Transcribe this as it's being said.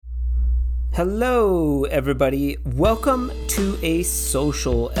Hello, everybody. Welcome to a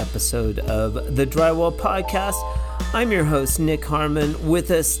social episode of the Drywall Podcast. I'm your host, Nick Harmon.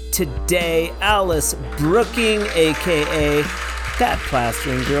 With us today, Alice Brooking, aka that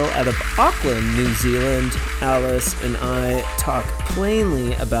plastering girl out of Auckland, New Zealand. Alice and I talk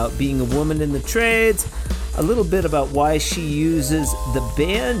plainly about being a woman in the trades, a little bit about why she uses the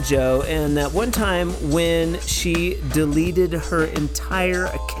banjo, and that one time when she deleted her entire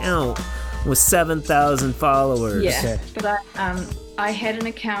account with 7,000 followers. Yeah, but I had an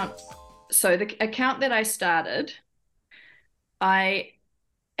account. So the account that I started, I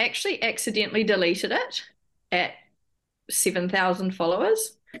actually accidentally deleted it at 7,000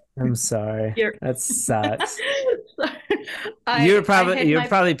 followers. I'm sorry. That sucks. So You're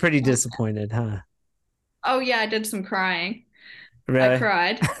probably pretty disappointed, huh? Oh yeah, I did some crying. Really? I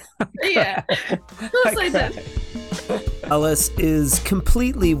cried. Yeah. Of course I did. Alice is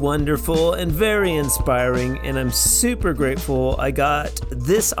completely wonderful and very inspiring, and I'm super grateful I got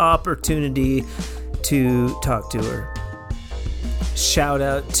this opportunity to talk to her. Shout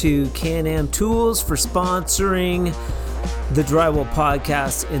out to Can-Am Tools for sponsoring the Drywall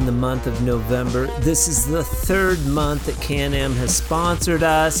Podcast in the month of November. This is the third month that Can-Am has sponsored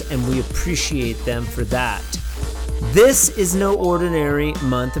us, and we appreciate them for that. This is no ordinary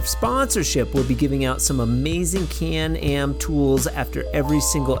month of sponsorship. We'll be giving out some amazing Can-Am tools after every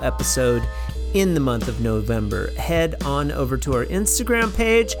single episode in the month of November. Head on over to our Instagram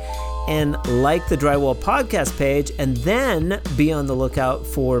page and like the Drywall Podcast page, and then be on the lookout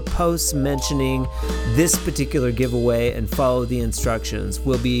for posts mentioning this particular giveaway and follow the instructions.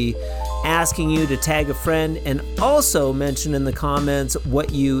 We'll be asking you to tag a friend and also mention in the comments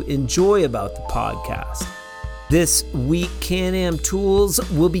what you enjoy about the podcast. This week, Can-Am Tools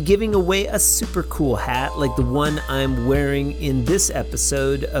will be giving away a super cool hat like the one I'm wearing in this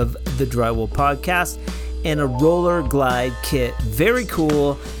episode of the Drywall Podcast, and a roller glide kit. Very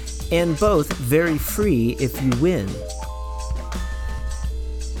cool, and both very free if you win.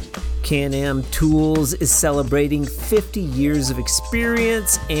 Can-Am Tools is celebrating 50 years of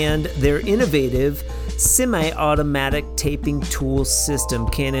experience, and their innovative semi-automatic taping tool system.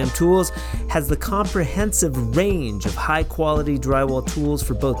 Can-Am Tools has the comprehensive range of high-quality drywall tools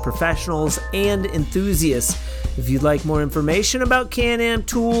for both professionals and enthusiasts. If you'd like more information about Can-Am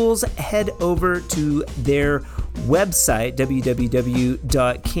Tools, head over to their website,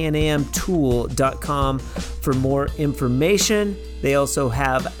 www.canamtool.com, for more information. They also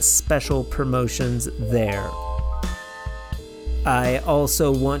have special promotions there. I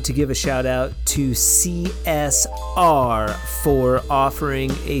also want to give a shout out to CSR for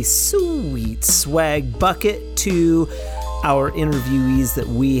offering a sweet swag bucket to our interviewees that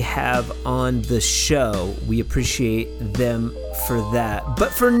we have on the show. We appreciate them for that.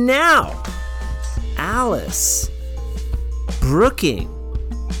 But for now, Alice Brooking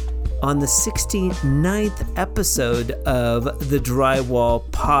on the 69th episode of the Drywall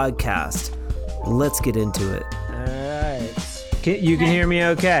Podcast. Let's get into it. All right. You can hear me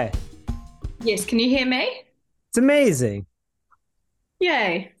okay? Yes, can you hear me? It's amazing.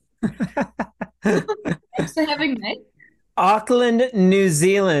 Yay. Thanks for having me. Auckland, New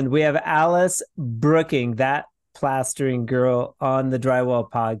Zealand. We have Alice Brooking, that plastering girl, on the Drywall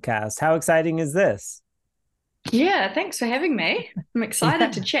Podcast. How exciting is this? Yeah, thanks for having me. I'm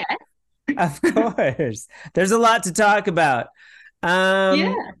excited to chat. Of course. There's a lot to talk about.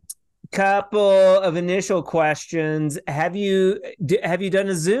 Couple of initial questions. Have you done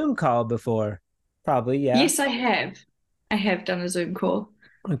a Zoom call before? Probably, yeah. Yes, I have. I have done a Zoom call.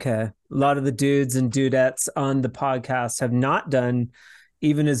 Okay. A lot of the dudes and dudettes on the podcast have not done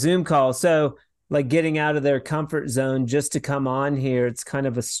even a Zoom call. So, like, getting out of their comfort zone just to come on here, it's kind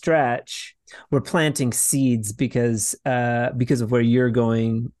of a stretch. We're planting seeds because of where you're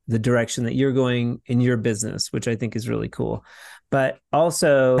going, the direction that you're going in your business, which I think is really cool. But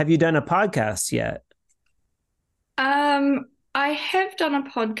also, have you done a podcast yet? I have done a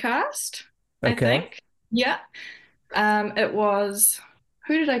podcast, Okay. I think. Yeah. It was,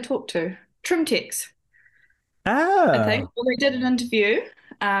 who did I talk to? Trimtex, I think. Oh, Well, we did an interview,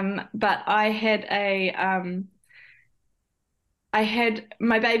 but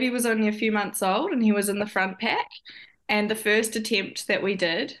my baby was only a few months old and he was in the front pack. And the first attempt that we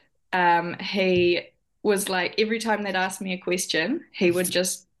did, he was like, every time they'd ask me a question, he would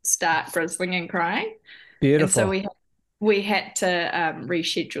just start grizzling and crying. beautiful. And so we had to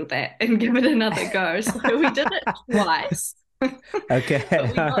reschedule that and give it another go. So we did it twice. Okay. But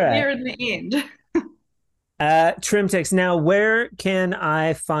we got there in the end. Trimtex. Now, where can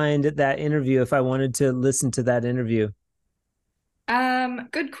I find that interview if I wanted to listen to that interview?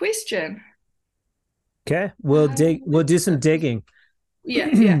 Good question. Okay. We'll When do was some it? digging. Yeah,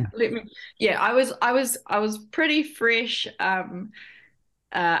 yeah. Let me. Yeah, I was pretty fresh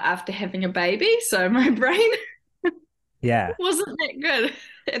after having a baby, so my brain Yeah. wasn't that good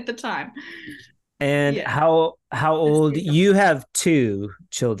at the time. And Yeah. how old you have two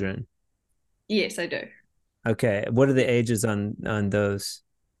children? Yes, I do. Okay. What are the ages on those?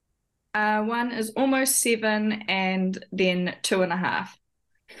 One is almost 7 and then 2.5.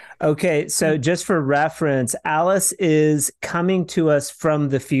 Okay, so just for reference, Alice is coming to us from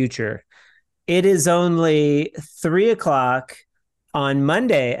the future. It is only 3 o'clock on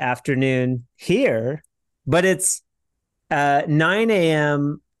Monday afternoon here, but it's 9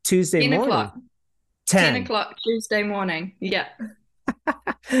 a.m. Tuesday 10 morning. o'clock. 10 10. o'clock Tuesday morning. Yeah.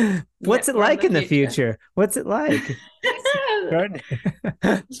 Yeah, What's it we're in like the in the future. future? What's it like? It's extraordinary.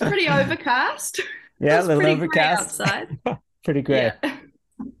 It's pretty overcast. Yeah, a It's little pretty gray overcast. outside. Pretty gray.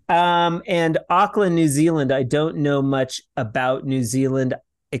 Yeah. And Auckland, New Zealand, I don't know much about New Zealand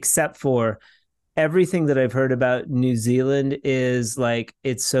except for everything that I've heard about New Zealand is like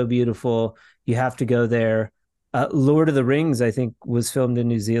it's so beautiful. You have to go there. Lord of the Rings, I think, was filmed in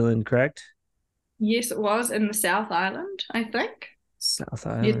New Zealand, correct? Yes, it was in the South Island, I think. South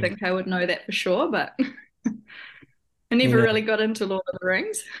You'd Island. think I would know that for sure, but I never Yeah. really got into Lord of the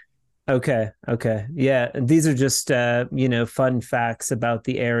Rings. Okay. Okay. Yeah. These are just fun facts about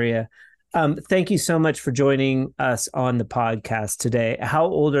the area. Thank you so much for joining us on the podcast today. How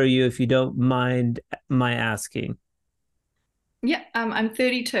old are you, if you don't mind my asking? Yeah, I'm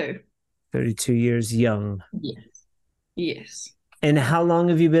 32. 32 years young. Yes. Yes. And how long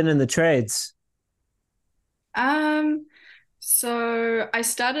have you been in the trades? Um, so I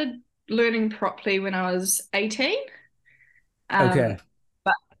started learning properly when I was 18. Okay. Um,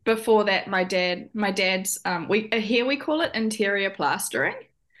 but before that, my dad's we here we call it interior plastering.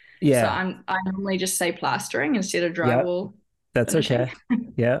 So Yeah. I normally just say plastering instead of Yep. drywall That's finishing. okay.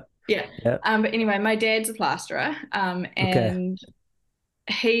 Yeah. Yeah. Yeah. But anyway, my dad's a plasterer, Okay. and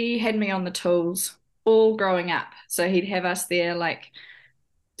he had me on the tools all growing up. So he'd have us there like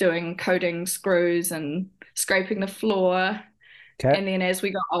doing coating screws and scraping the floor. Okay. And then as we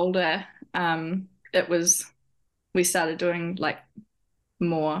got older, it was we started doing like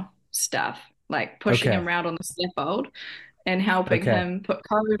more stuff, like pushing Okay. him around on the scaffold and helping Okay. him put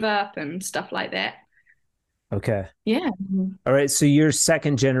cove up and stuff like that. Okay. Yeah. All right. So you're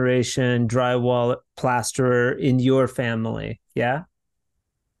second generation drywall plasterer in your family. Yeah.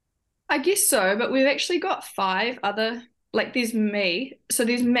 I guess so, but we've actually got five other, like there's me. So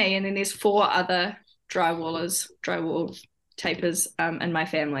there's me, and then there's four other drywall tapers in my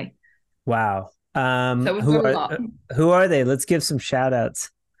family. Wow. So we've got a lot. Who are they? Let's give some shout outs.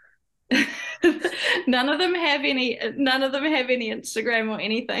 None of them have any Instagram or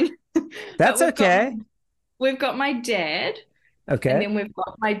anything. But That's okay. we've got my dad, and Okay. then we've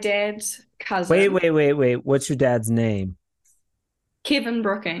got my dad's Wait, cousin, wait, wait, wait. What's your dad's name? Kevin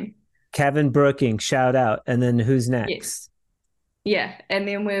Brooking. Kevin Brooking, shout out. And then who's Yes. next? Yeah. And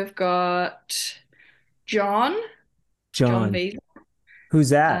then we've got John, John John. V. Who's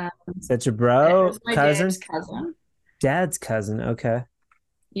that? Um, Is that your that bro? is my dad's Cousin? cousin. Dad's cousin. Okay.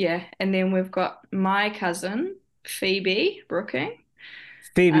 Yeah. And then we've got my cousin, Phoebe Brooking.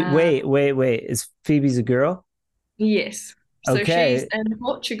 Phoebe. Um, Wait. Is Phoebe's a girl? yes. So she's Okay. in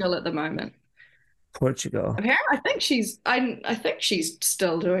Portugal at the moment. Portugal. Apparently, I think she's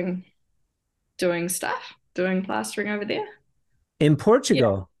still doing stuff, doing plastering over there. In Yeah.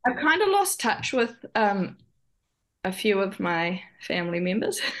 Portugal. I've kind of lost touch with a few of my family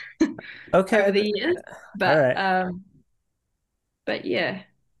members over Okay. the years, All but right. yeah.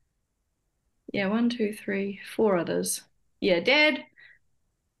 Yeah, one, two, three, four others. Yeah, dad,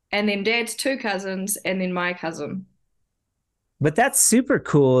 and then dad's two cousins, and then my cousin. But that's super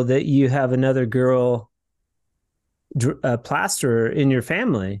cool that you have another girl plasterer in your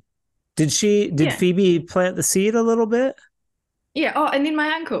family. Did Yeah. Phoebe plant the seed a little bit? Yeah. Oh, and then my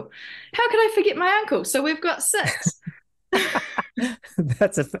uncle. How could I forget my uncle? So we've got six.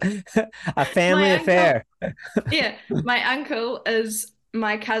 That's a family My uncle, affair. yeah, my uncle is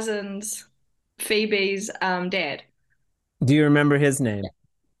my cousin's Phoebe's dad. Do you remember his name?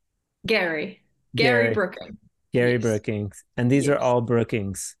 Gary. Gary Gary. Brooking. Gary Yes. Brookings. And these are Yes. all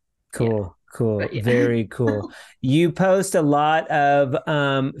Brookings. Yeah. Cool. Cool. But yeah. Very cool. You post a lot of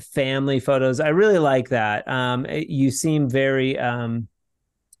family photos. I really like that. You seem very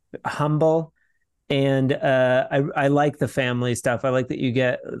humble, and I like the family stuff. I like that you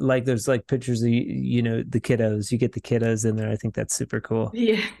get like there's like pictures of the kiddos. You get the kiddos in there. I think that's super cool.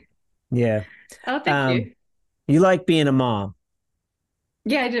 Yeah. Yeah. Oh, thank Um, you. you like being a mom.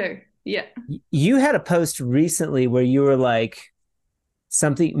 Yeah, I do. Yeah. You had a post recently where you were like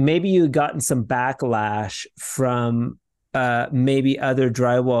something, maybe you had gotten some backlash from maybe other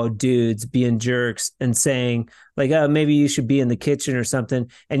drywall dudes being jerks and saying like, oh, maybe you should be in the kitchen or something.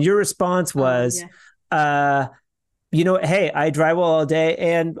 And your response Oh, was, yeah. uh, hey, I drywall all day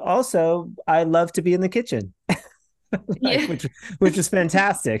and also I love to be in the kitchen. Like Yeah. which is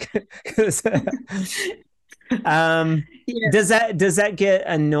fantastic. Um, Yeah. does that get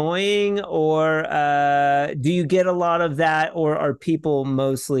annoying, or do you get a lot of that, or are people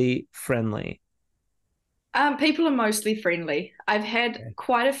mostly friendly? People are mostly friendly. I've had Okay.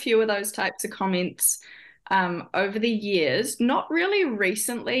 quite a few of those types of comments over the years, not really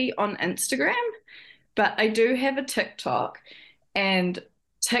recently on Instagram, but I do have a TikTok, and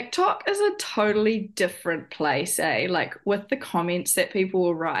TikTok is a totally different place, eh? Like with the comments that people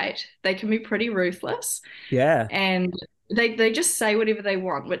will write, they can be pretty ruthless, Yeah, and they just say whatever they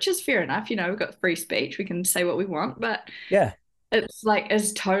want, which is fair enough. You know, we've got free speech, we can say what we want, but yeah.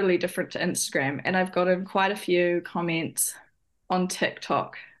 it's totally different to Instagram. And I've gotten quite a few comments on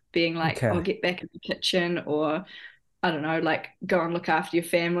TikTok being like, "Oh, Okay. get back in the kitchen," or I don't know, like go and look after your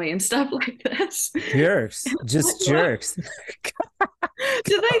family and stuff like this. Jerks, just What jerks.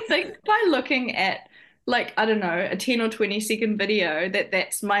 do they think by looking at, like, I don't know, a 10 or 20-second video that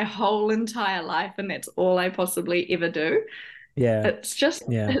that's my whole entire life and that's all I possibly ever do? Yeah,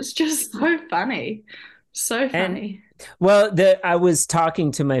 yeah. It's just so funny. So And funny. well, I was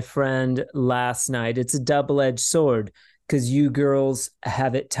talking to my friend last night. It's a double-edged sword because you girls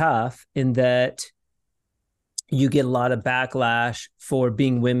have it tough in that you get a lot of backlash for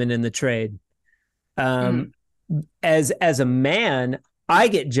being women in the trade. Mm. Um, as a man, I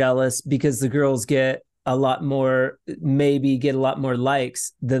get jealous because the girls get a lot more, maybe get a lot more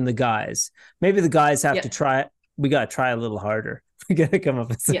likes than the guys. Maybe the guys have to Yeah. try. We got to try a little harder. We got to come up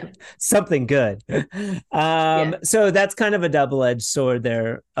with Yeah. something good. Yeah. So that's kind of a double-edged sword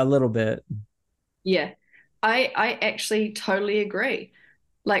there, a little bit. Yeah. I actually totally agree.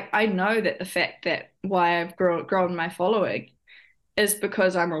 Like I know that the fact that why I've grown my following is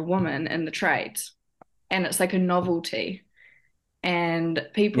because I'm a woman in the trades and it's like a novelty. And Yeah,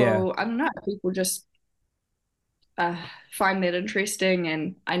 people, I don't know, people just uh, find that interesting.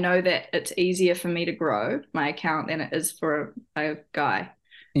 And I know that it's easier for me to grow my account than it is for a guy.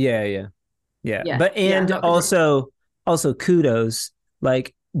 yeah, yeah, yeah. Yeah. But Yeah. I'm and not gonna, also kudos,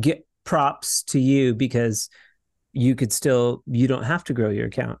 like get props to you because you don't have to grow your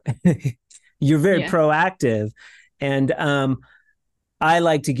account. You're very yeah. proactive. And I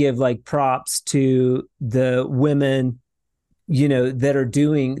like to give like props to the women, that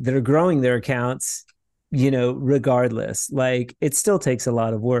are growing their accounts, regardless. Like it still takes a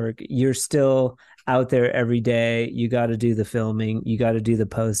lot of work. You're still out there every day. You got to do the filming, you got to do the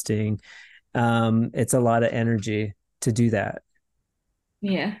posting. It's a lot of energy to do that.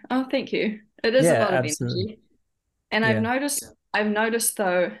 Yeah. Oh, thank you. It is a Yeah, lot of absolutely. energy. And Yeah. I've noticed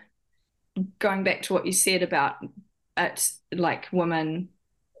though, going back to what you said about it's like women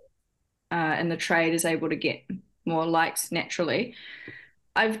in the trade is able to get more likes naturally.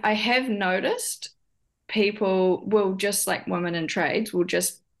 I have noticed people will just like women in trades will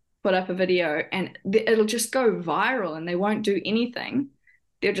just put up a video and it'll just go viral and they won't do anything.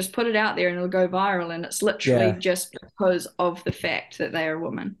 They'll just put it out there and it'll go viral and it's literally Yeah. just because of the fact that they are a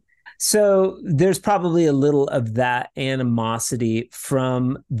woman. So there's probably a little of that animosity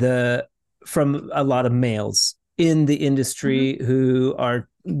from a lot of males in the industry Hmm. who are,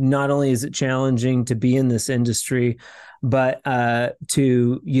 not only is it challenging to be in this industry, but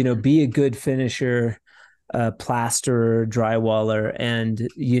to be a good finisher, plasterer, drywaller, and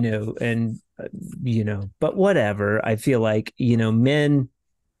but whatever. I feel like men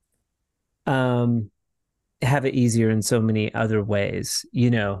um have it easier in so many other ways,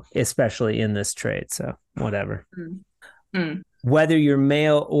 especially in this trade. So, whatever. Mm. Mm. Whether you're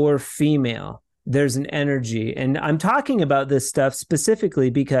male or female, there's an energy. And I'm talking about this stuff specifically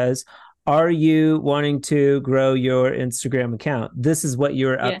because are you wanting to grow your Instagram account? This is what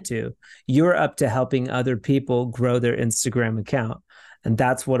you're Yeah, up to. You're up to helping other people grow their Instagram account. And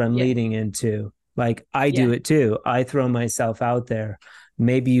that's what I'm yeah, leading into. Like I do yeah, it too. I throw myself out there.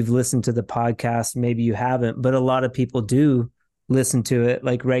 Maybe you've listened to the podcast, maybe you haven't, but a lot of people do listen to it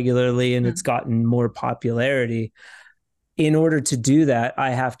like regularly and it's mm. gotten more popularity. In order to do that,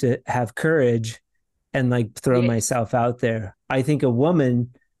 I have to have courage and like throw Yes, myself out there. I think a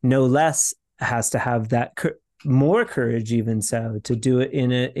woman, no less, has to have that more courage, even so, to do it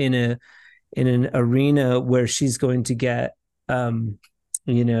in an arena where she's going to get, um,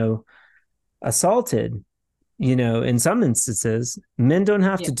 you know, assaulted. in some instances, men don't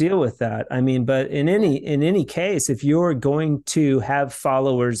have to Yeah. deal with that. I mean, but Yeah. in any case, if you're going to have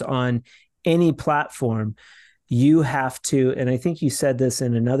followers on any platform, you have to, and I think you said this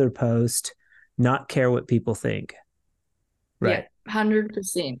in another post, not care what people think. Yeah. Right.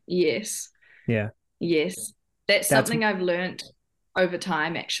 100%. Yes. Yeah. Yes. That's That's something I've learned over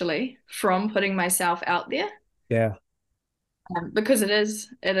time, actually, from putting myself out there, yeah. because it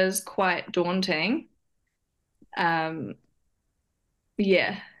is quite daunting. Um,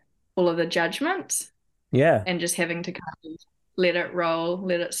 yeah, all of the judgments Yeah. and just having to kind of let it roll,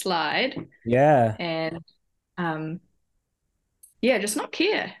 let it slide, Yeah. and um, yeah, just not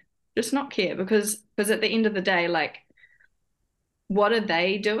care because at the end of the day, like, what are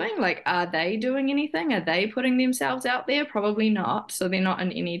they doing? Like, are they doing anything? Are they putting themselves out there? Probably not. So they're not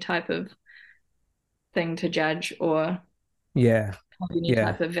in any type of thing to judge or Yeah. have any Yeah.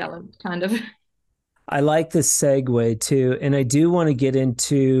 type of valid kind of. I like this segue too, and I do want to get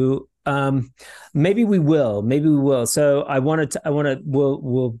into maybe we will, maybe we will. So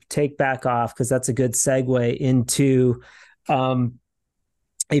we'll take back off because that's a good segue into um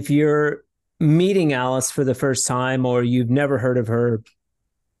if you're meeting Alice for the first time or you've never heard of her,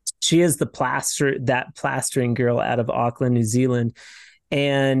 she is that plastering girl out of Auckland, New Zealand,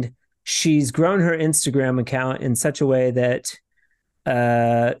 and she's grown her Instagram account in such a way that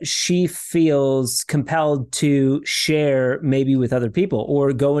she feels compelled to share maybe with other people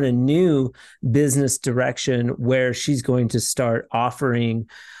or go in a new business direction where she's going to start offering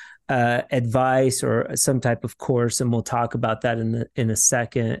advice or some type of course, and we'll talk about that in a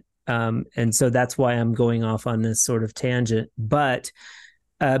second. And so that's why I'm going off on this sort of tangent. But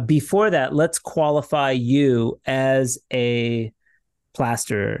before that, let's qualify you as a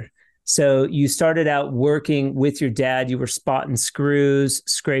plasterer. So you started out working with your dad. You were spotting screws,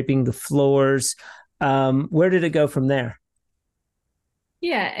 scraping the floors. Where did it go from there?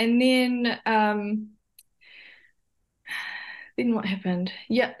 Yeah, and then what happened?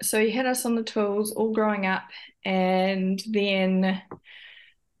 Yeah, so he had us on the tools all growing up, and then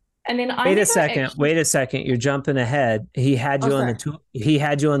I Wait a never second. actually. Wait a second. You're jumping ahead. He had Oh, you on the sorry. tool. He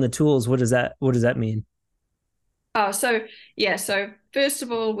had you on the tools. What does that mean? Oh, so yeah, so first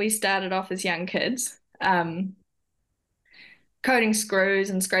of all, we started off as young kids, coating screws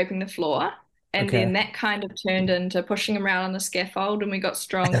and scraping the floor. And Okay. then that kind of turned into pushing him around on the scaffold, and we got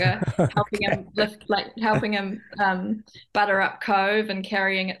stronger, helping Okay. him lift, like helping him butter up Cove and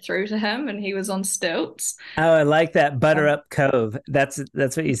carrying it through to him, and he was on stilts. Oh, I like that butter Um, up cove. That's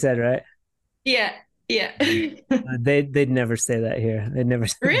what you said, right? yeah, yeah. They'd never say that here. They'd never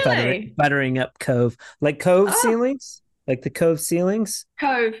say Really? buttering up cove, like cove Oh, ceilings, like the cove ceilings.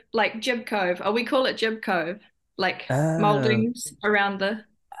 Cove, like Jib Cove. Oh, we call it Jib Cove, like Oh, moldings around the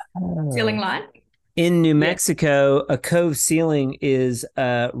ceiling oh. line. In New Yeah. Mexico, a cove ceiling is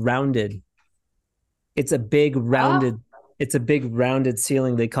rounded. It's a big Oh, rounded. It's a big rounded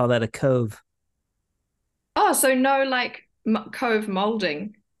ceiling. They call that a cove. oh, so no, like Cove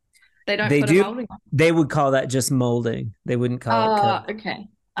molding. They don't They put a do. molding on. They would call that just molding. They wouldn't call it cove. Oh, okay. Okay.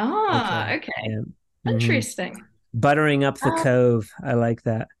 Ah, okay. Yeah. Hmm. Interesting. Buttering up the Um, cove. I like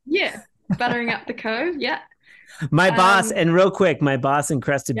that. yeah. Buttering up the cove. Yeah. My boss, Um, and real quick, my boss in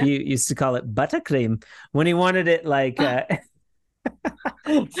Crested yeah. Butte used to call it buttercream when he wanted it like Oh,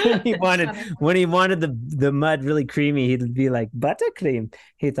 that's funny. when he wanted the mud really creamy, he'd be like buttercream.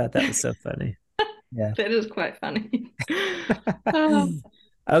 He thought that was so funny. Yeah. That is quite funny. Oh,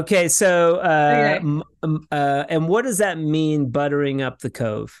 Okay, so okay. and what does that mean, buttering up the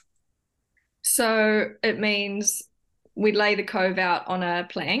cove? So it means we lay the cove out on a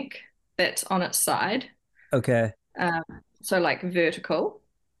plank that's on its side. Okay. Um, so like vertical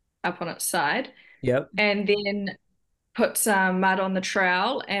up on its side, Yep. and then put some mud on the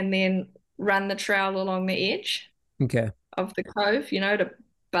trowel and then run the trowel along the edge Okay. of the cove, to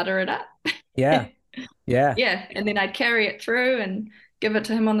butter it up. Yeah. Yeah. Yeah, and then I'd carry it through and give it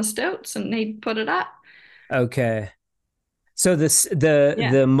to him on the stilts and he'd put it up. Okay. So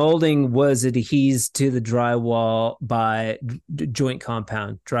Yeah. the molding was adhesed to the drywall by joint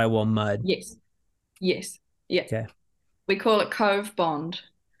compound, drywall mud. Yes. Yes. Yeah. Okay. We call it Cove Bond.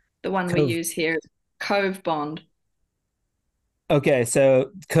 The one we Cove. use here is Cove Bond. Okay,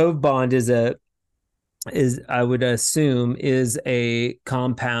 so Cove Bond is I would assume is a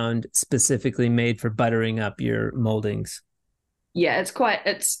compound specifically made for buttering up your moldings. Yeah,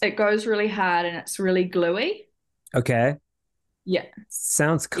 it goes really hard and it's really gluey. Okay. Yeah.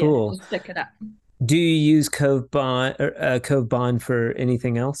 Sounds Yeah, cool. just stick it up. Do you use Cove Bond for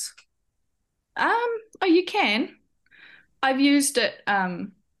anything else? Oh, you can. I've used it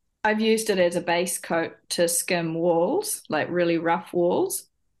I've used it as a base coat to skim walls, like really rough walls.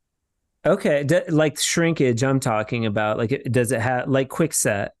 Okay, like shrinkage I'm talking about. Like, does it have like quick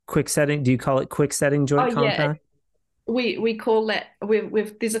setting? Do you call it quick setting Oh joint yeah, compound? we call that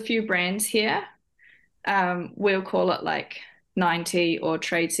we've there's a few brands here. We'll call it like 90 or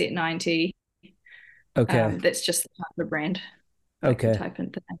Trade Set 90. Okay, That's just the type of brand. I can okay, type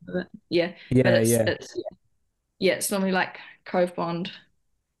in the name of it. Yeah, but yeah, it's yeah. it's yeah, it's normally like Cove Bond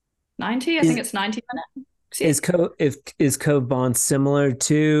 90. I think Is it's 90-minute is set. Cove Bond similar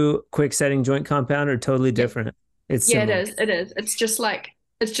to quick setting joint compound or totally Yeah, different? It's yeah, it similar. is. It is. It's just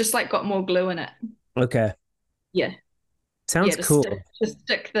like got more glue in it. Okay, Yeah, sounds yeah, cool. to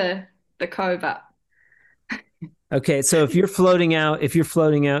stick the cove up. Okay, so if you're floating out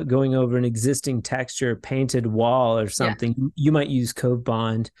going over an existing texture painted wall or Yeah, something, you might use Cove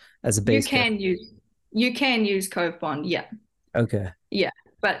Bond as a you base coat. can use you can use Cove Bond. Yeah, Okay, yeah,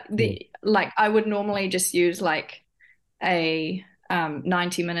 but cool. the like I would normally just use like a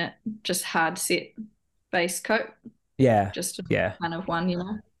 90-minute just hard set base coat, Yeah, just a yeah, kind of one, you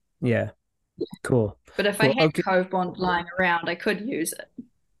know. yeah. Cool, But if I cool. had Okay, Cove Bond lying around, I could use it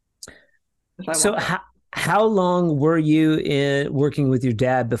if I so wanted. how long were you in working with your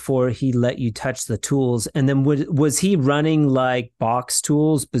dad before he let you touch the tools? And then was he running like box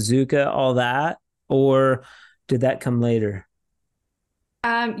tools, bazooka, all that, or did that come later?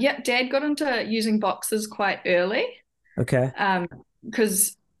 Yeah, Dad got into using boxes quite early, Okay, um,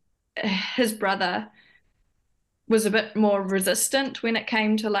 because his brother was a bit more resistant when it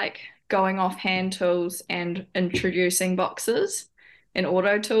came to like going off hand tools and introducing boxes and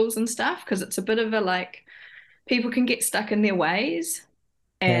auto tools and stuff, because it's a bit of a like people can get stuck in their ways.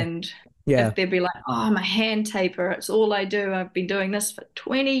 okay, And yeah. if they'd be like, oh, I'm a hand taper, it's all I do. I've been doing this for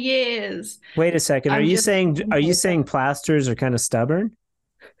 20 years. Wait a second. I'm just a Are hand you saying taper. plasters are kind of stubborn?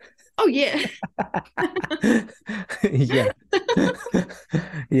 Oh, yeah. Yeah.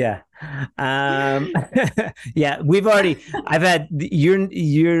 Yeah. Um yeah, I've had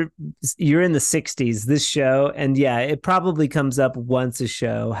you're in the 60s this show, and yeah, it probably comes up once a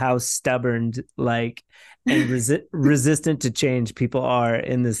show how stubborn like and resistant to change people are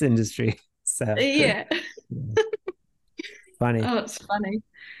in this industry. So, Yeah. funny. Oh, it's funny.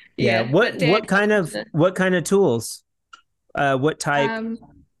 Yeah. Yeah. But Dad got into What kind of tools? What type? um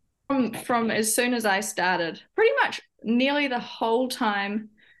from as soon as I started, pretty much nearly the whole time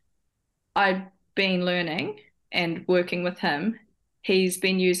I've been learning and working with him, he's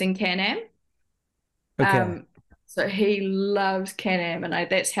been using Can-Am. Okay. Um, so he loves Can-Am, and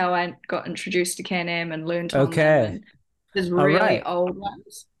that's how I got introduced to Can-Am and learned on them Okay. and his All really right. old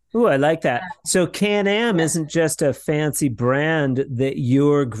ones. Ooh, I like that. So Can-Am Yeah, isn't just a fancy brand that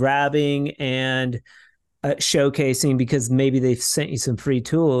you're grabbing and showcasing because maybe they've sent you some free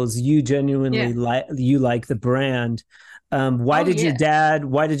tools. You yeah. genuinely like the brand. Oh yeah.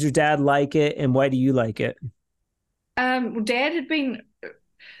 Why did your dad like it, and why do you like it? Dad had been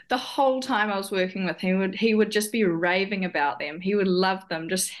the whole time I was working with him, he would just be raving about them. He would love them,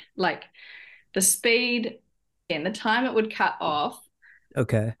 just like the speed and the time it would cut off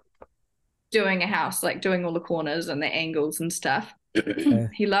Okay. doing a house, like doing all the corners and the angles and stuff.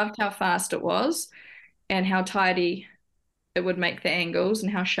 Okay. He loved how fast it was and how tidy it would make the angles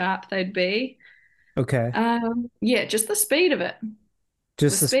and how sharp they'd be. Okay. Yeah, just the speed of it,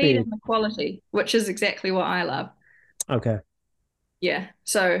 the Just the speed speed. and the quality, which is exactly what I love. Okay. Yeah.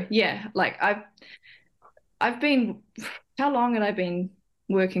 So yeah, like I've been, how long had I been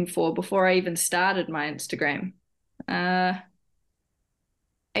working for before I even started my Instagram? Uh,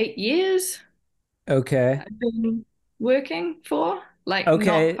 8 years Okay. I've been working for, like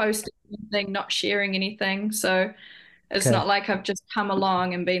not Okay. posting anything, not sharing anything. So it's Okay. not like I've just come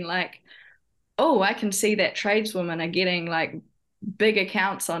along and been like, oh, I can see that tradeswomen are getting like big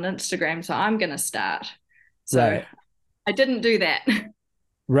accounts on Instagram, so I'm gonna start. So Right. I didn't do that.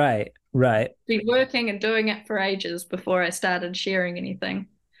 Right. Right. Been working and doing it for ages before I started sharing anything.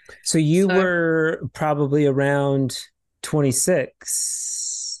 So you So were probably around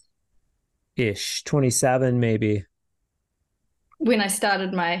 26 ish, 27 maybe, when I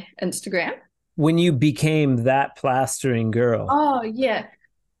started my Instagram, when you became that plastering girl. oh yeah,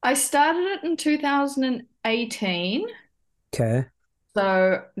 I started it in 2018. Okay.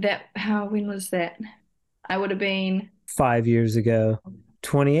 So that how when was that? I would have been 5 years ago.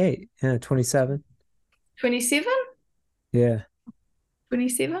 28. Yeah, 27. 27, Yeah.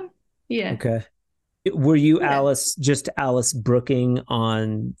 27. Yeah. Okay. Were you Yeah. Alice Brooking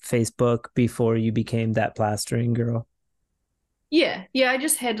on Facebook before you became that plastering girl? Yeah. Yeah. I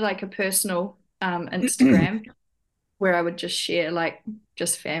just had like a personal Instagram. where I would just share like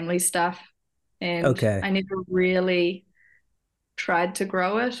just family stuff. And Okay. I never really tried to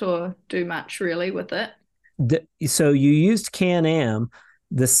grow it or do much really with it. So you used Can-Am,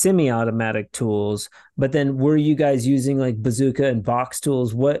 the semi-automatic tools, but then were you guys using like bazooka and box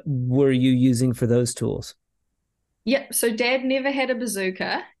tools? What were you using for those tools? Yep. So dad never had a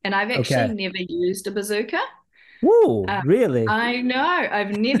bazooka, and I've actually Okay. never used a bazooka. Woo, Uh, really? I know.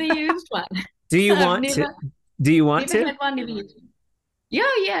 I've never used one. Do you I've want to? never Do you want never to? had one, never used one.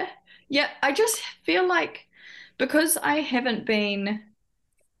 Yeah, yeah. Yeah. I just feel like because I haven't been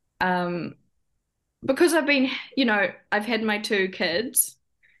um because I've been, I've had my two kids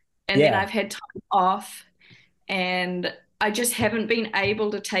and then Yeah. I've had time off and I just haven't been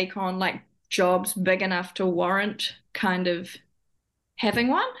able to take on like jobs big enough to warrant kind of having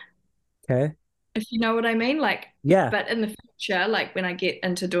one, Okay. if you know what I mean. Like, Yeah, but in the future, like when I get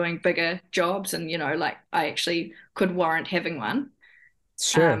into doing bigger jobs and, like I actually could warrant having one,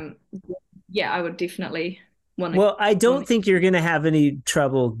 sure. um, yeah, I would definitely want to Well, I don't want think you're going to have any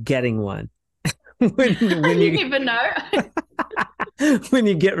trouble getting one when you you never know. when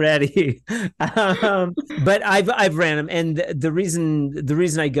you get ready. But I've ran them, and the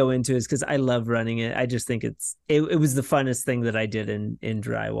reason I go into is because I love running it. I just think it was the funnest thing that I did in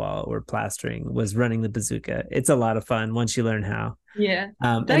drywall or plastering was running the bazooka. It's a lot of fun once you learn how. Yeah,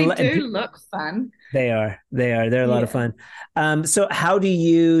 And, they do look fun. they're a lot of Yeah. fun. So how do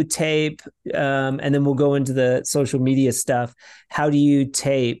you tape? And then we'll go into the social media stuff. How do you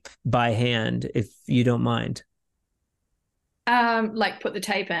tape by hand, if you don't mind? Like put the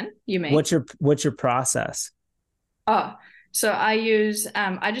tape in, you mean? What's your process? Oh, so I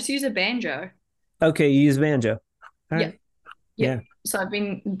just use a banjo. Okay, you use banjo. All Yeah, right. yeah. Yeah. So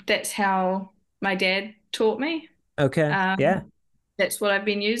that's how my dad taught me. Okay. Yeah. Um, that's what I've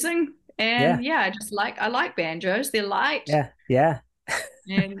been using. Yeah. And yeah, I like banjos. They're light Yeah. Yeah.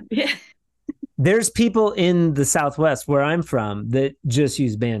 and yeah. There's people in the Southwest where I'm from that just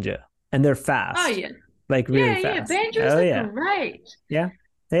use banjo and they're Oh fast, yeah. like really Yeah, yeah. fast. Banjos Oh are yeah. great. Yeah.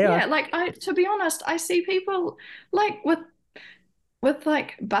 They Yeah, are. like to be honest, I see people like with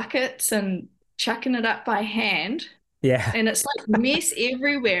like buckets and chucking it up by hand. Yeah. And it's like mess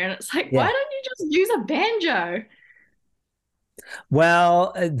everywhere. And it's like, why Yeah. don't you just use a banjo?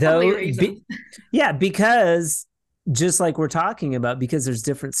 Well, Lovely though, reason. yeah, because just like we're talking about, because there's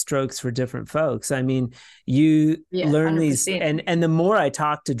different strokes for different folks. I mean, you Yeah, learn these, 100%. and the more I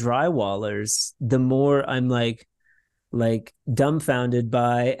talk to drywallers, the more I'm like dumbfounded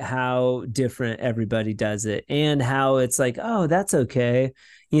by how different everybody does it and how it's like, oh, that's okay.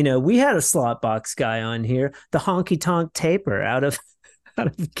 We had a slot box guy on here, the honky tonk taper out of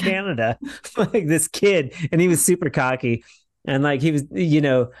Canada, like this kid, and he was super cocky, and like he was,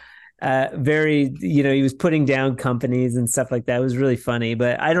 very, he was putting down companies and stuff like that. It was really funny,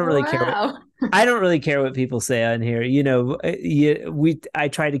 but I don't really care what Wow. I don't really care what people say on here. I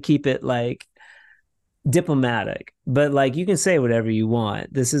try to keep it like diplomatic, but like you can say whatever you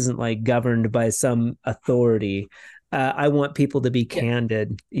want. This isn't like governed by some authority. I want people to be Yeah.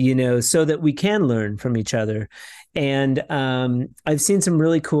 candid, so that we can learn from each other. And I've seen some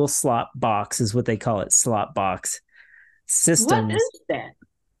really cool slot box, is what they call it, slot box What systems. is that?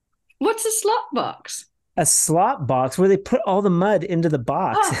 What's a slot box? A slot box where they put all the mud into the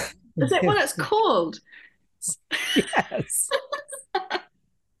box. Oh, is that what it's called? Yes.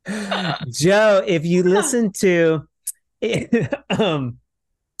 Joe, Yeah. um,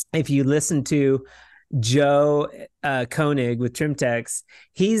 if you listen to Joe Koenig with Trimtex,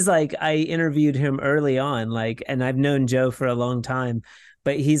 he's like, I interviewed him early on, like, and I've known Joe for a long time,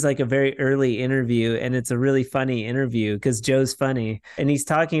 but he's like a very early interview, and it's a really funny interview because Joe's funny, and he's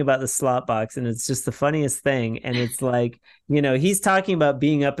talking about the slot box, and it's just the funniest thing. And it's like, he's talking about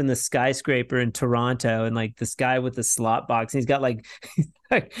being up in the skyscraper in Toronto, and like this guy with the slot box, and he's got like,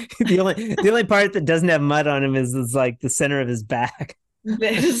 the only part that doesn't have mud on him is like the center of his back.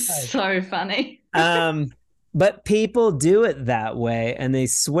 That is so funny. um, but people do it that way and they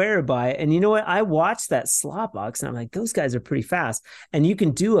swear by it. And you know what? I watched that slot box and I'm like, those guys are pretty fast. And you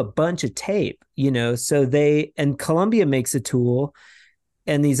can do a bunch of tape, so and Columbia makes a tool,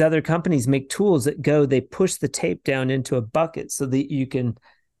 and these other companies make tools they push the tape down into a bucket so that you can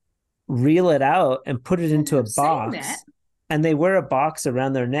reel it out and put it into a I've seen that. box. And they wear a box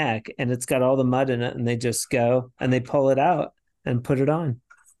around their neck and it's got all the mud in it, and they just go and they pull it out and put it on.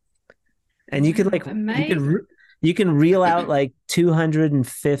 And you could Wow, like amazing. you can reel out like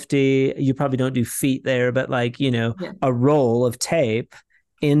 250, you probably don't do feet there, but like, Yeah. a roll of tape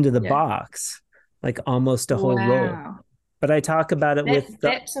into the Yeah. box, like almost a whole roll. Wow. But I talk about it with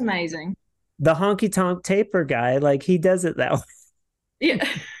That's amazing. the honky tonk taper guy, like he does it that way. Yeah.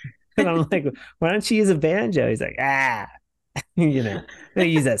 And I'm like, why don't you use a banjo? He's like, they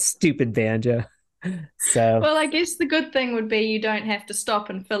use that stupid banjo. So Well, I guess the good thing would be you don't have to stop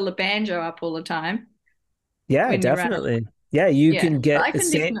and fill the banjo up all the time yeah, when you're running. definitely. Yeah, you Yeah. can So get I the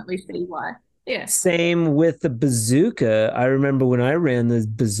can definitely see why. Yeah. same with the bazooka. I remember when I ran the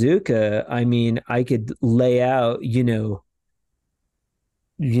bazooka, I mean, I could lay out,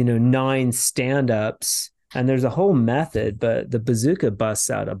 nine stand-ups and there's a whole method, but the bazooka busts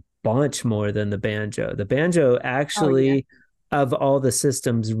out a bunch more than the banjo. The banjo Oh yeah. actually of all the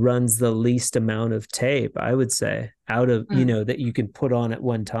systems runs the least amount of tape, I would say, out of, Mm. that you can put on at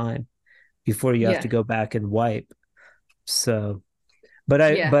one time before you have Yeah. to go back and wipe. So, but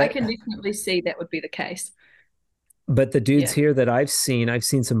I Yeah. I but can definitely see that would be the case. but the dudes Yeah. here that I've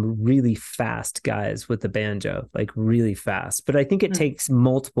seen some really fast guys with the banjo, like really fast. But I think it Mm. takes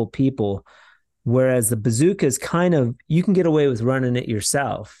multiple people. Whereas the bazooka is kind of, you can get away with running it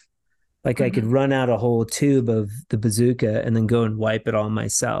yourself. Like I could Hmm. run out a whole tube of the bazooka and then go and wipe it all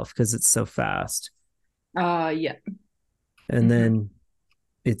myself because it's so fast. Yeah. And Hmm. then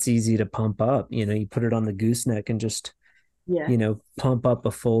it's easy to pump up. You put it on the gooseneck and just, Yeah. pump up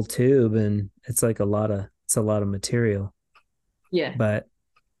a full tube and it's a lot of material. Yeah. But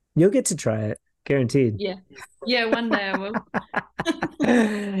you'll get to try it, guaranteed. Yeah. Yeah. One day I will.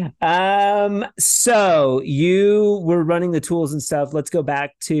 So you were running the tools and stuff. Let's go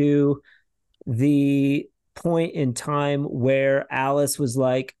back to the point in time where Alice was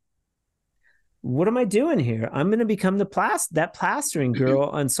like, what am I doing here? I'm going to become that plastering girl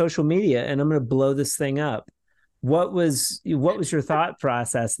on social media and I'm going to blow this thing up. What was your thought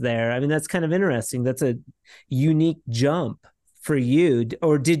process there? I mean, that's kind of interesting. That's a unique jump for you.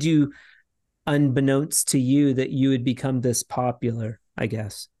 Or did you, unbeknownst to you, that you would become this popular, I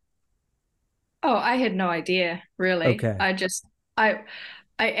guess? Oh, I had no idea, really. Okay. I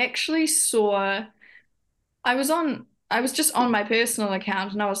I actually saw I was just on my personal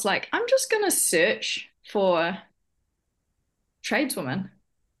account and I was like, I'm just gonna search for tradeswoman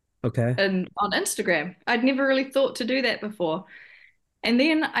Okay. and on Instagram. I'd never really thought to do that before. And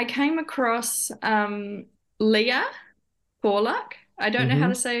then I came across Leah Porluck. I don't know how Mm-hmm.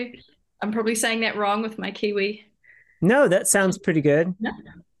 to say, I'm probably saying that wrong with my Kiwi. No, that sounds pretty good. No,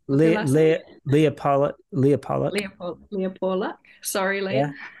 what's her last name? Leah Pollock. Leah Porluck. Sorry,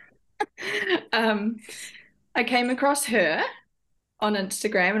 Leah. Yeah. Um, I came across her on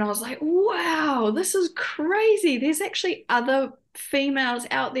Instagram and I was like, wow, this is crazy. There's actually other females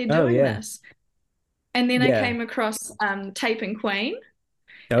out there Oh doing yeah. this. And then I Yeah. came across Taping Queen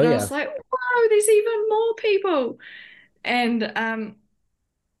Oh and I yeah. was like, whoa, there's even more people. And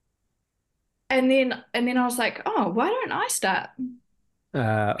and then I was like, oh, why don't I start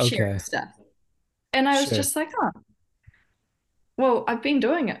sharing Okay. stuff? And I was Sure. just like, oh, well, I've been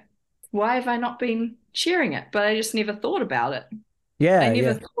doing it. Why have I not been sharing it? But I just never thought about it. I Yeah,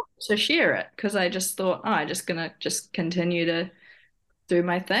 never yeah. thought to share it because I just thought, oh, I'm just gonna just continue to do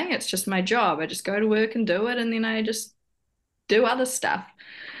my thing. It's just my job. I just go to work and do it, and then I just do other stuff.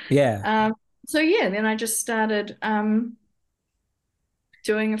 Yeah. Um, so yeah, then I just started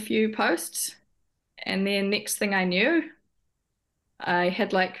doing a few posts, and then next thing I knew, I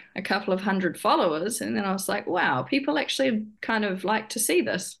had like a couple of hundred followers, and then I was like, wow, people actually kind of like to see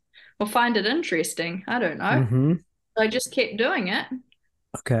this or find it interesting. I don't know. Mm-hmm. So I just kept doing it,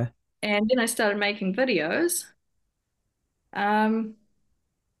 Okay. and then I started making videos. Um,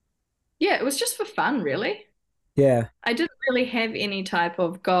 yeah, it was just for fun, really. Yeah. I didn't really have any type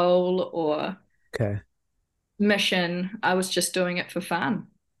of goal or Okay. mission. I was just doing it for fun.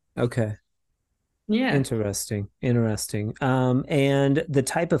 Okay. Yeah. Interesting. Interesting. And the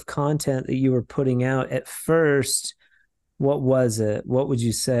type of content that you were putting out at first, what was it? What would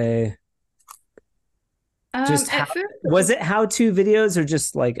you say? Just how At first it was was, it how-to videos or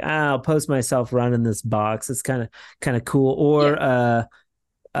just like, I'll post myself running this box. It's kind of cool. yeah,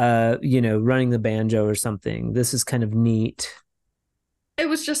 Or running the banjo or something. This is kind of neat. it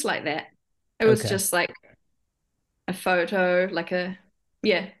was just like that. It was Okay. just like a photo,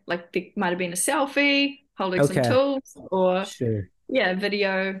 yeah, like there might have been a selfie holding some Okay. tools, or Sure. yeah,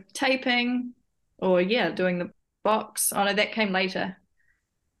 video taping, or yeah, doing the box. Oh no, that came later.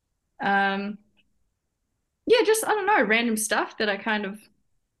 Um, yeah, just I don't know, random stuff that I kind of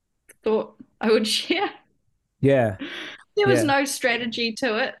thought I would share. Yeah. There was Yeah. no strategy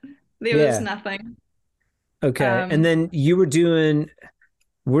to it. There was Yeah. nothing. Okay. And Um, then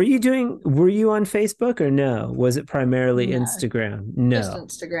were you on Facebook or no? Was it primarily no, Instagram? just No.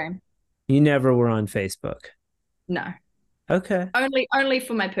 Instagram. You never were on Facebook. No. Okay. Only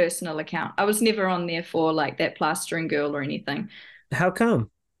for my personal account. I was never on there for like that plastering girl or anything. How come?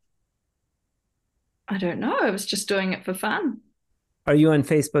 I don't know. I was just doing it for fun. Are you on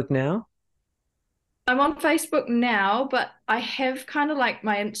Facebook now? I'm on Facebook now, but I have kind of like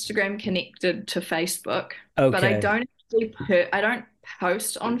my Instagram connected to Facebook, but Okay. I don't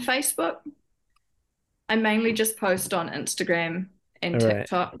post on Facebook. I mainly just post on Instagram and All right.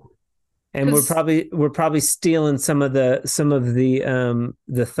 TikTok And we're because probably stealing some of the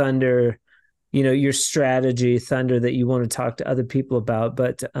thunder, your strategy thunder that you want to talk to other people about.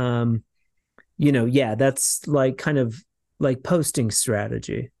 But yeah, that's like kind of like posting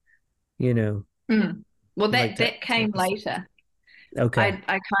strategy, you know, well like that type came of stuff. later. Okay.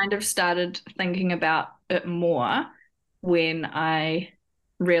 I kind of started thinking about it more when I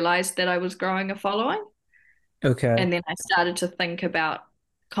realized that I was growing a following. Okay. And then I started to think about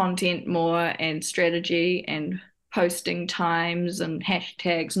content more and strategy and posting times and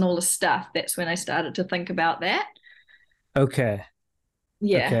hashtags and all the stuff. That's when I started to think about that. Okay.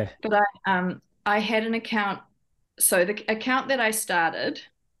 Yeah. Okay. But I had an account. So the account that I started,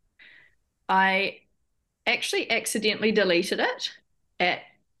 I actually accidentally deleted it at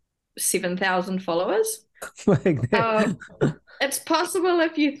 7,000 followers. Like So that. it's possible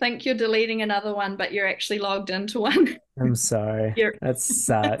if you think you're deleting another one, but you're actually logged into one. I'm sorry. You're That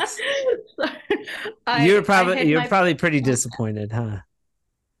sucks. so I had You're my probably pretty disappointed, huh?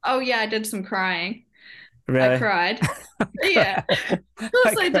 oh yeah, I did some crying. I Really? cried. I Yeah, cried. of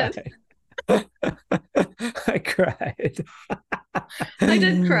I course I did. cried. I cried. I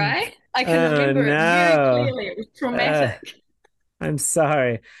did cry. I can Oh remember it very no. clearly. It was Uh, traumatic. I'm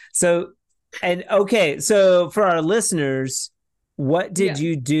sorry. So, and okay, so for our listeners, what did Yeah.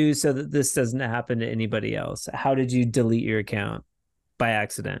 you do so that this doesn't happen to anybody else? How did you delete your account by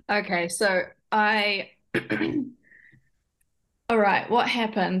accident? Okay, so I all right, what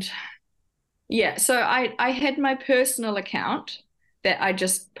happened? Yeah, so I had my personal account that I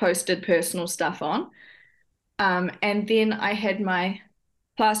just posted personal stuff on. And then I had my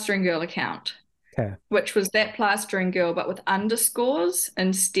plastering girl account, Okay. which was that plastering girl, but with underscores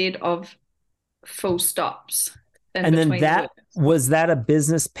instead of full stops in And then between the words. that a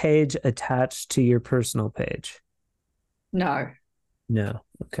business page attached to your personal page? No, No.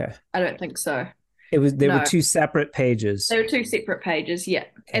 Okay. I don't think so. They were No, two separate pages. they were two separate pages. Yeah.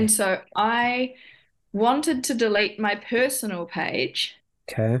 And Okay. so I wanted to delete my personal page,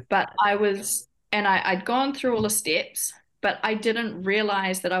 Okay. but I'd gone through all the steps, but I didn't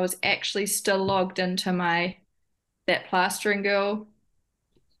realize that I was actually still logged into that plastering girl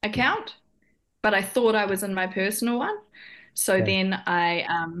account, but I thought I was in my personal one. So Okay. then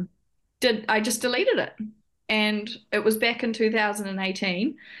I just deleted it. And it was back in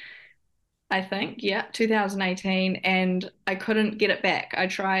 2018, I think. Yeah, 2018. And I couldn't get it back. I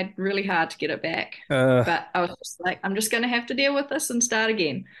tried really hard to get it back, Uh but I was just like, I'm just going to have to deal with this and start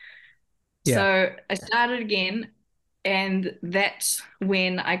again. yeah. So I started again. And that's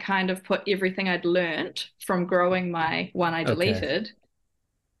when I kind of put everything I'd learned from growing my one I Okay. deleted.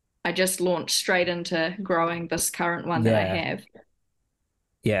 I just launched straight into growing this current one that I Yeah. have.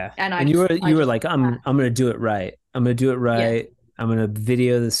 Yeah. And And I you were just, like, I'm gonna do it right. I'm gonna do it yeah, right. I'm gonna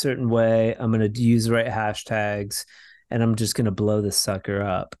video this certain way. I'm gonna use the right hashtags, and I'm just gonna blow this sucker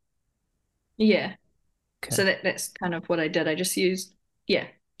up. yeah. So Okay. that's kind of what I did. I just yeah,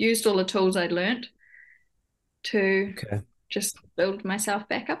 used all the tools I'd learned to Okay. just build myself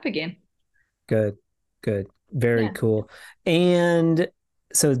back up again. Good. Good. Very Yeah. cool. And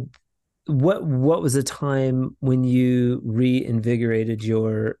so what was the time when you reinvigorated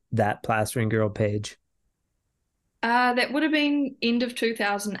your that plastering girl page? That would have been end of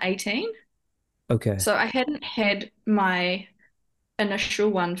 2018. Okay. So I hadn't had my initial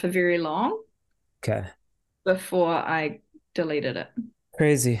one for very long Okay. before I deleted it.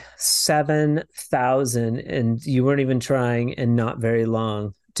 Crazy. 7,000 and you weren't even trying and not very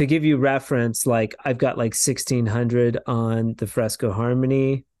long. To give you reference, like I've got like 1,600 on the Fresco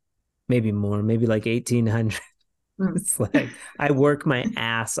Harmony, maybe more, maybe like 1,800. Mm. It's like I work my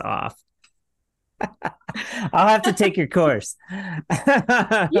ass off. I'll have to take your course.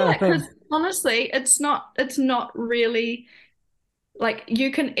 Yeah, because honestly, it's not really like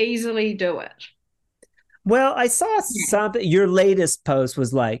you can easily do it. Well, I saw Yeah. something. Your latest post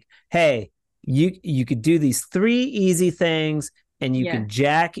was like, "Hey, you could do these three easy things, and Yeah.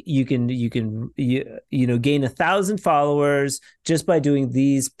 you know gain 1,000 followers just by doing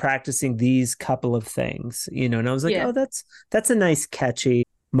these, practicing these couple of things." And I was like, Yeah. "Oh, that's a nice, catchy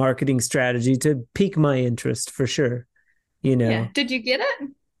marketing strategy to pique my interest for sure." You Yeah. know, Did you get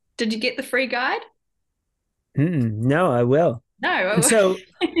it? Did you get the free guide? No, I will. And No. so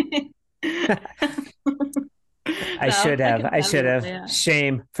I No, should I have. can I tell should you what have. they are.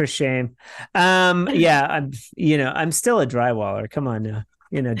 Shame for shame. Yeah, I'm still a drywaller. Come on now.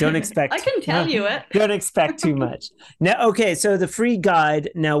 Don't I expect can tell you it. don't expect too much. Now, okay, so the free guide.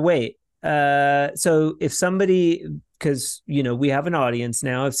 Now wait. So if somebody, because we have an audience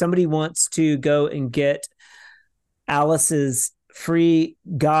now, if somebody wants to go and get Alice's free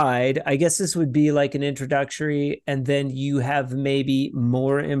guide, I guess this would be like an introductory, and then you have maybe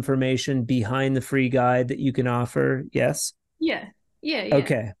more information behind the free guide that you can offer. Yes. Yeah. Yeah, yeah.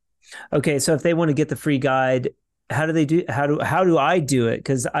 Okay. Okay. So if they want to get the free guide, how do I do it?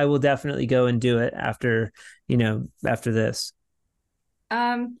 Because I will definitely go and do it after this.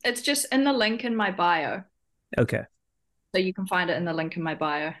 It's just in the link in my bio. Okay. So you can find it in the link in my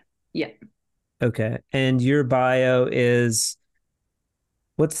bio. Yeah. Okay. And your bio is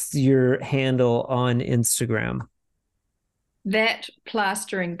what's your handle on Instagram? That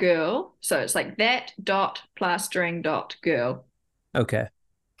plastering girl. So it's like that dot plastering dot girl. Okay.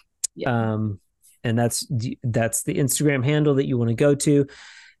 Yeah. Um, and that's the Instagram handle that you want to go to.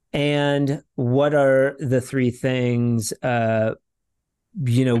 And what are the three things?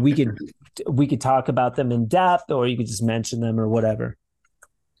 We could talk about them in depth, or you could just mention them or whatever.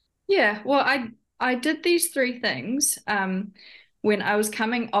 Yeah. Well, I did these three things when I was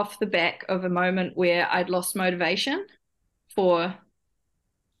coming off the back of a moment where I'd lost motivation for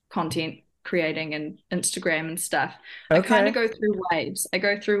content creating and Instagram and stuff. I kind of Okay. go through waves. I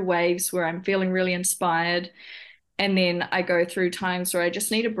go through waves where I'm feeling really inspired. And then I go through times where I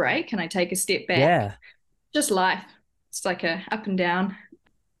just need a break and I take a step back. Yeah. Just life. It's like a up and down.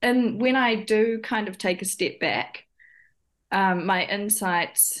 And when I do kind of take a step back, my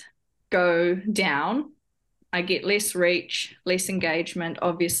insights go down. I get less reach, less engagement,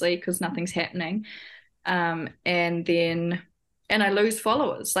 obviously, because nothing's happening. And then, and I lose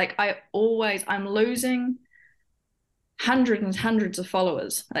followers. Like I'm losing hundreds and hundreds of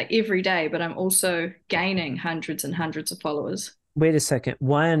followers like every day, but I'm also gaining hundreds and hundreds of followers Wait a second.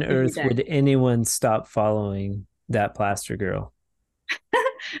 Why on every earth day. would anyone stop following that plaster girl?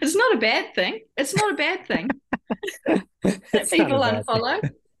 It's not a bad thing. It's not a bad thing that It's not a people bad thing. unfollow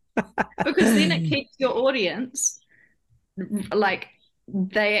because then it keeps your audience like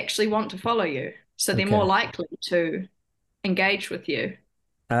they actually want to follow you. So they're more Okay. likely to engage with you.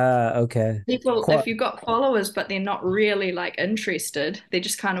 Okay. People, if Qual you've got followers, but they're not really like interested, they're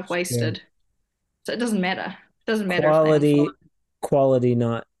just kind of Sure. wasted. So it doesn't matter. It doesn't matter if they unfollow. Quality, quality,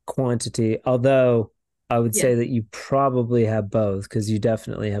 not quantity. Although I would Yeah. say that you probably have both because you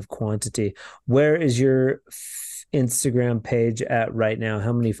definitely have quantity. Where is your Instagram page at right now?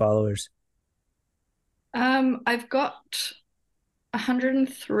 How many followers? I've got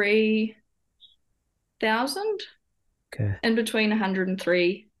 103,000 Okay. in between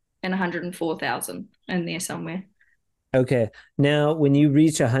 103 and 104,000 in there somewhere. Okay. Now, when you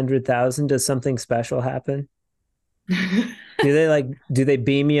reach 100,000, does something special happen? Do they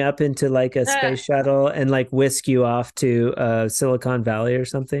beam you up into like a Uh, space shuttle and like whisk you off to Silicon Valley or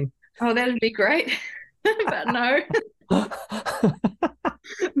something? oh, that'd be great. But no.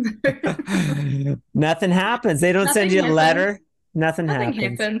 Nothing happens. They don't send Nothing you a happens. letter. Nothing Nothing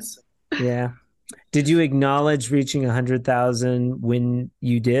happens. happens. Yeah. Did you acknowledge reaching 100,000 when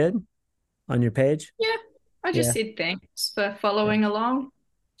you did on your page? Yeah, I just Yeah. said thanks for Yeah. following along.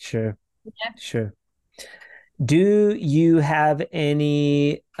 Sure. Yeah. Sure. Do you have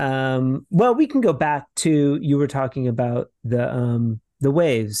any well, we can go back to you were talking about the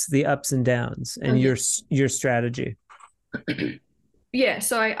waves, the ups and downs Oh, and yeah. your strategy. Yeah,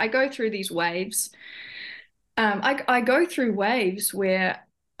 so I go through these waves. I go through waves where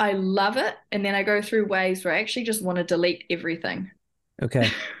I love it, and then I go through waves where I actually just want to delete everything Okay.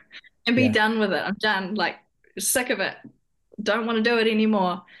 and be Yeah. done with it. I'm done, like sick of it. Don't want to do it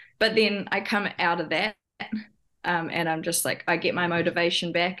anymore. But then I come out of that, and I'm just like I get my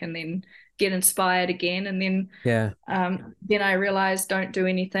motivation back, and then get inspired again, and Yeah. then I realize don't do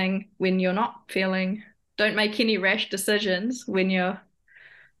anything when you're not feeling. Don't make any rash decisions when you're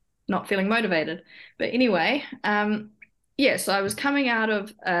not feeling motivated. But anyway, yeah, so I was coming out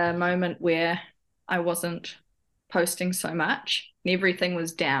of a moment where I wasn't posting so much and everything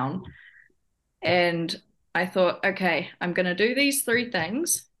was down. And I thought, okay, I'm going to do these three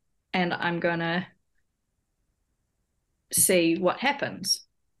things and I'm going to see what happens.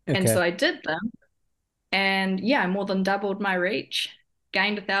 And Okay. so I did them. And yeah, I more than doubled my reach,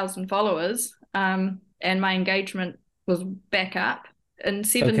 gained 1,000 followers, and my engagement was back up in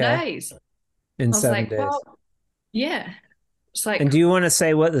seven Okay. days. In I was seven like, days. well, yeah. It's like, And do you want to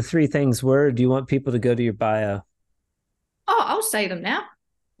say what the three things were? Or do you want people to go to your bio? oh, I'll say them now.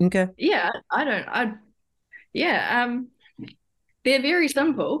 Okay. Yeah, I don't, I, yeah, they're very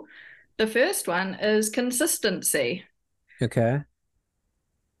simple. The first one is consistency. Okay.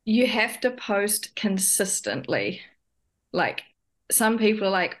 You have to post consistently. Like some people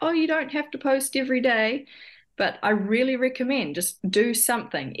are like, oh, you don't have to post every day, but I really recommend just do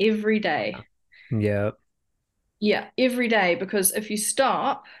something every day. Yeah. Yeah, every day, because if you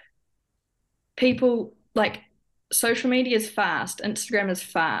stop, people like social media is fast, Instagram is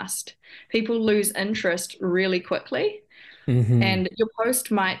fast. People lose interest really quickly, Hmm. and your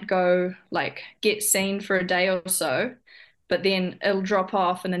post might go like get seen for a day or so, but then it'll drop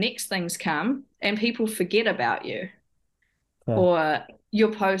off and the next things come and people forget about you, Okay. or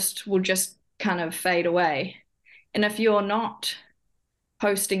your post will just kind of fade away. And if you're not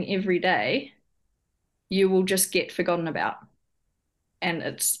posting every day, you will just get forgotten about. And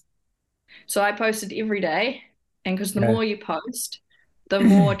it's so I posted every day. And because the Okay. more you post, the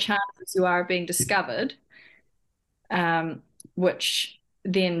more chances you are of being discovered, um, which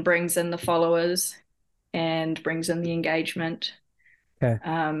then brings in the followers and brings in the engagement. Okay.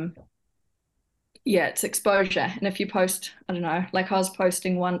 Um, yeah, it's exposure. And if you post, I don't know, like I was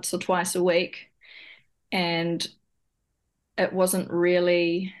posting once or twice a week and it wasn't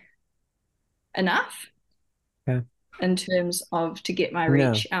really enough Okay. in terms of to get my No.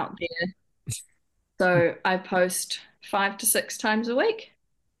 reach out there. So I post 5 to 6 times a week,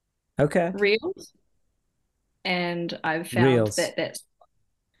 Okay. reels, and I've found Reels. that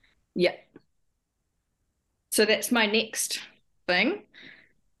yeah. So that's my next thing.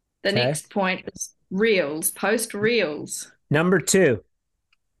 The Okay. next point is reels, post reels. Number two.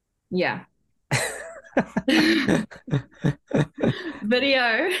 Yeah.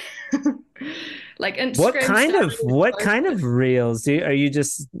 Video. Like Instagram started as What kind posted. of reels are you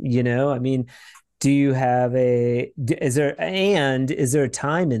just, I mean, do you have is there a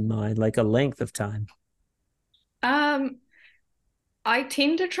time in mind, like a length of time? Um, I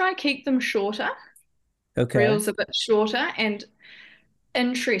tend to try keep them shorter, Okay. reels a bit shorter and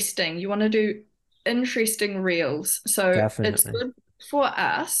interesting. You want to do interesting reels. So it's Definitely. good for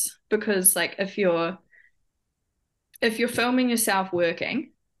us because like if you're filming yourself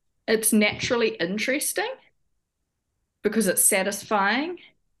working, it's naturally interesting because it's satisfying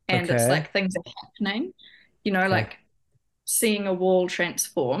and it's Okay. like things are happening, Okay. like seeing a wall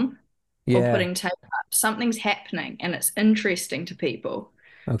transform or Yeah. putting tape up. Something's happening and it's interesting to people.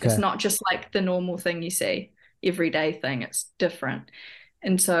 It's Okay. not just like the normal thing you see, everyday thing. It's different.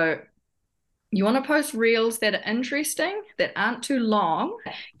 And so you want to post reels that are interesting, that aren't too long.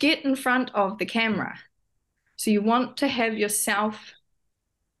 Get in front of the camera. So you want to have yourself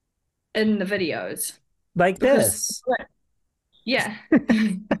in the videos Like because, this. yeah,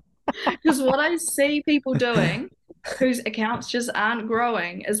 because what I see people doing whose accounts just aren't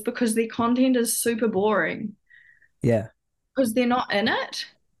growing is because their content is super boring Yeah. because they're not in it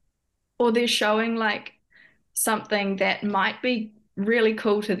or they're showing like something that might be really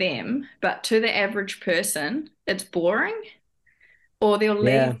cool to them, but to the average person, it's boring. Or they'll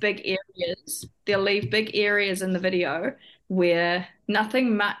Yeah. leave big areas. They'll leave big areas in the video where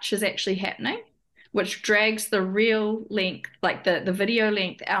nothing much is actually happening, which drags the real length, like the video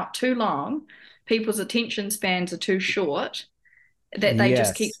length out too long. People's attention spans are too short that they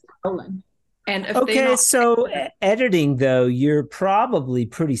just keep Yes. scrolling. And if they're Okay, not, so editing though, you're probably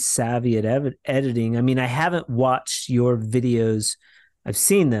pretty savvy at editing. I mean, I haven't watched your videos. I've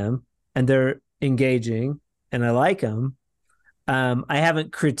seen them and they're engaging and I like them. I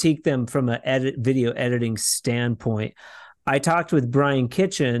haven't critiqued them from a video editing standpoint. I talked with Brian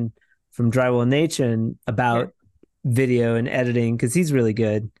Kitchen from Drywall Nation yeah, about video and editing because he's really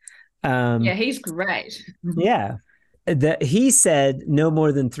good. yeah, Um, he's great. yeah, that he said no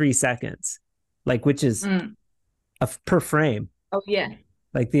more than 3 seconds, like which is Mm. per frame. Oh yeah,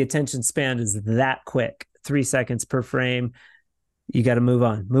 Like the attention span is that quick, 3 seconds per frame. You got to move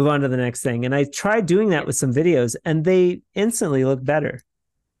on to the next thing. And I tried doing that yeah, with some videos, and they instantly look better.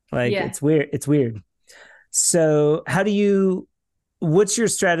 Like yeah. it's weird. It's weird. So, what's your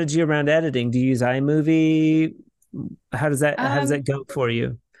strategy around editing? Do you use iMovie? How does Um, that go for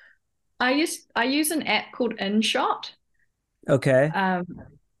you? I use an app called InShot. Okay. Um,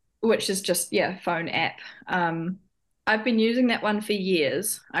 which is just, yeah, phone app. I've been using that one for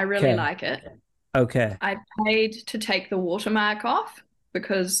years. I really Okay. like it. Okay. I paid to take the watermark off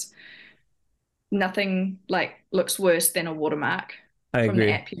because nothing like looks worse than a watermark I from the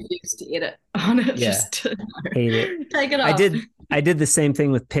agree. app you use to edit on it. Yeah. Just to Hate it. take it I off. did I did the same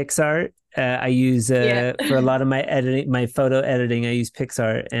thing with PixArt. I use Yeah. for a lot of my editing, my photo editing. I use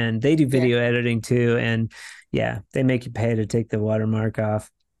PixArt, and they do Yeah. video editing too. And yeah, they make you pay to take the watermark off.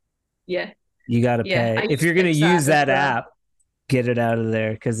 Yeah. You got to Yeah. I pay if use you're going to use PixArt as that well. app. Get it out of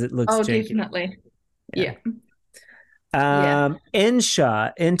there because it looks Oh, janky. definitely. Yeah. Yeah. Yeah.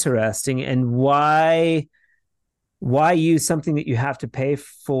 InShot, interesting. And why use something that you have to pay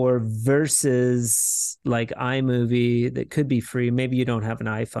for versus like iMovie that could be free? Maybe you don't have an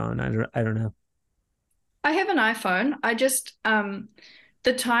iPhone. I don't know. I have an iPhone. I just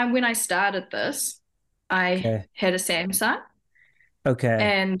the time when I started this, I Okay. had a Samsung Okay.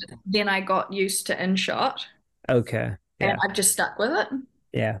 and then I got used to InShot Okay. and Yeah. I've just stuck with it.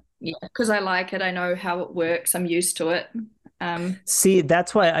 Yeah. Yeah, because I like it. I know how it works. I'm used to it. Um, See,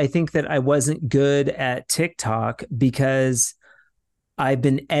 that's why I think that I wasn't good at TikTok because I've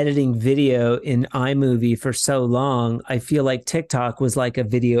been editing video in iMovie for so long. I feel like TikTok was like a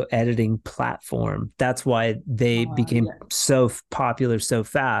video editing platform. That's why they became yeah. so popular so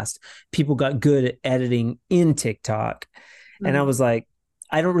fast. People got good at editing in TikTok. And I Mm, was like,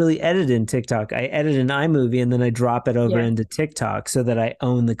 I don't really edit in TikTok. I edit in iMovie and then I drop it over yeah. into TikTok so that I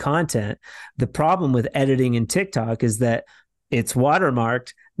own the content. The problem with editing in TikTok is that it's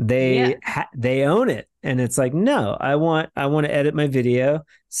watermarked. Yeah. They own it, and it's like, no, I want to edit my video,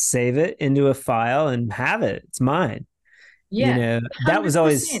 save it into a file, and have it. It's mine. You Yeah. know,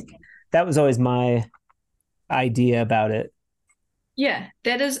 100%. that was always my idea about it. Yeah.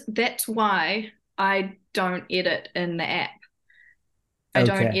 That's why I don't edit in the app. I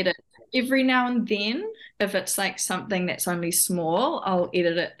don't Okay, edit every now and then. If it's like something that's only small, I'll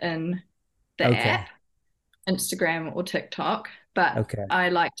edit it in the okay, app, Instagram or TikTok. But okay. I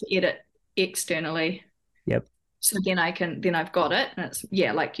like to edit externally. Yep, So then I've got it. And it's,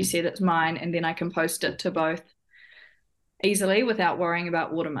 yeah, like you said, it's mine. And then I can post it to both easily without worrying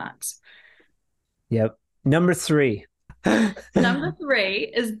about watermarks. yep. Number three. Number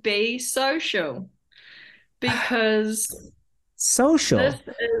three is be social because this Social. is,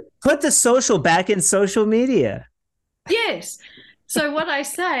 Put the social back in social media. yes. So what I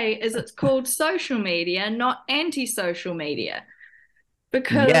say is it's called social media, not anti-social media.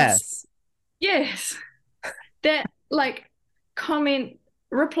 Because, Yes. yes, that like comment,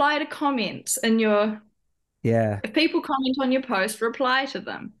 reply to comments in your, Yeah. if people comment on your post, reply to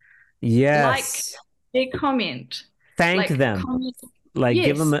them. Like Yes. their comment, Thank like them. comment. Like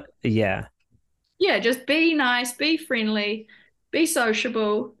give them Yes. a, yeah. Yeah, just be nice, be friendly, be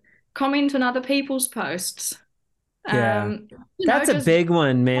sociable, comment on other people's posts. Yeah. That's a Just big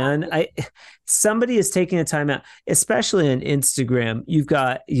one, man. I somebody is taking the time out, especially on Instagram. You've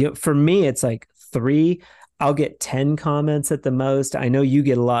got for me, it's like three. I'll get 10 comments at the most. I know you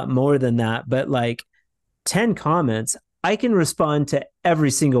get a lot more than that, but like 10 comments, I can respond to every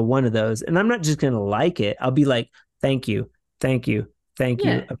single one of those. And I'm not just going to like it. I'll be like, thank you, thank you, thank you.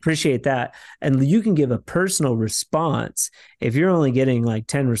 yeah, Appreciate that. And you can give a personal response. If you're only getting like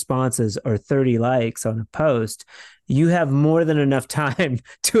 10 responses or 30 likes on a post, you have more than enough time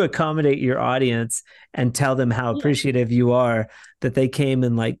to accommodate your audience and tell them how yeah, appreciative you are that they came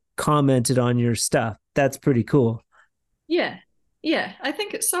and like commented on your stuff. That's pretty cool. yeah, yeah. I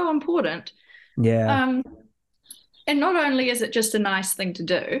think it's so important. Yeah. Um, and not only is it just a nice thing to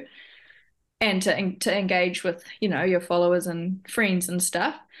do and to engage with, your followers and friends and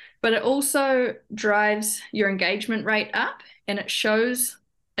stuff, but it also drives your engagement rate up and it shows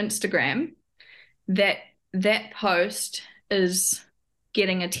Instagram that that post is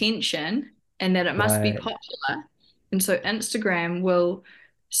getting attention and that it must be Right. popular. And so Instagram will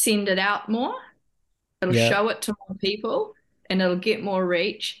send it out more, it'll Yeah. show it to more people, and it'll get more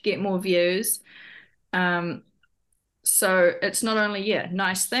reach, get more views. Um, so it's not only, yeah,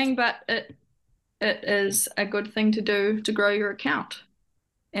 nice thing, but it is a good thing to do to grow your account,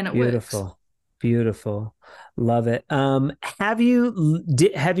 and it works. Beautiful. Beautiful. Love it. Have you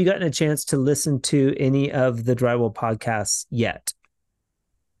gotten a chance to listen to any of the Drywall podcasts yet?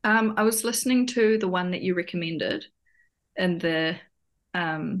 I was listening to the one that you recommended in the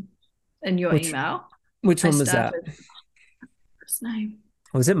um in your Which email. which I one was that? started what's his name?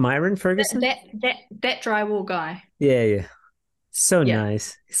 Was it Myron That Ferguson? that that that drywall guy. Yeah, yeah. So Yeah,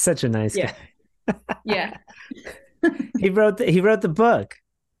 nice. He's such a nice yeah, guy. yeah, He wrote the book.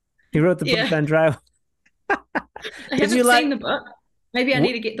 He wrote the book yeah. on drywall. I Did you haven't like seen the book. Maybe I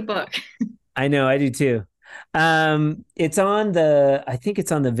need to get the book. I know, I do too. It's on I think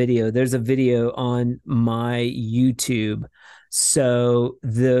it's on the video. There's a video on my YouTube. So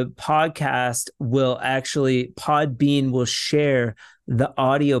the podcast Podbean will share the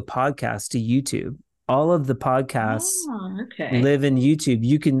audio podcast to YouTube All of the podcasts Oh, okay. live in YouTube.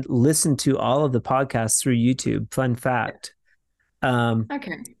 You can listen to all of the podcasts through YouTube. Fun Yeah. fact. Um,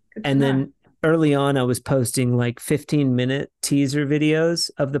 Okay. Good to and know. then early on, I was posting like 15-minute teaser videos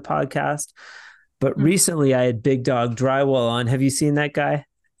of the podcast. But Mm. recently, I had Big Dog Drywall on. Have you seen that guy?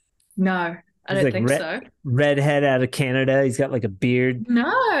 No, I He's don't like think so. redhead out of Canada. He's got like a beard. No,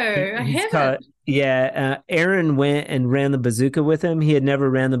 I He's caught. haven't. Yeah, Aaron went and ran the bazooka with him. He had never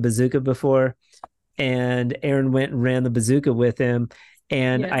ran the bazooka before, and Aaron went and ran the bazooka with him.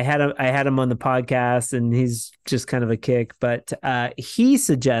 And Yeah. I had him on the podcast, and he's just kind of a kick. But he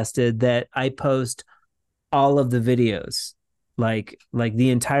suggested that I post all of the videos, like the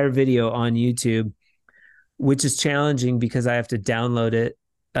entire video on YouTube, which is challenging because I have to download it.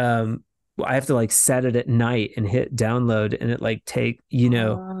 I have to like set it at night and hit download, and it like Oh,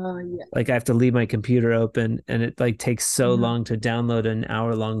 yeah. like I have to leave my computer open, and it like takes so Mhm. long to download an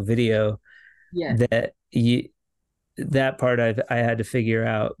hour long video Yeah. that you that part I had to figure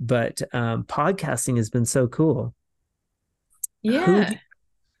out. But podcasting has been so cool. Who do, Yeah.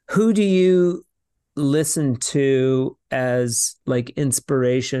 who do you listen to as like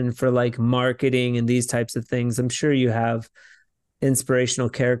inspiration for like marketing and these types of things? I'm sure you have inspirational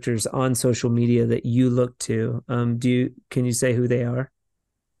characters on social media that you look to. Can you say who they are?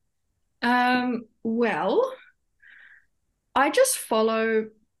 Well, I just follow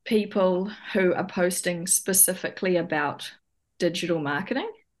people who are posting specifically about digital marketing,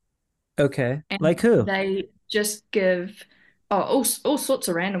 Okay. and Like who? they just give all sorts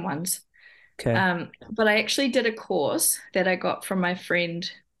of random ones. Okay. But I actually did a course that I got from my friend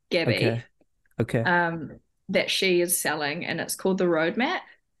Okay. Gabby, Okay. um, that she is selling, and it's called the Roadmap.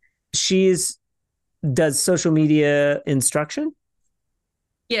 She's does social media instruction.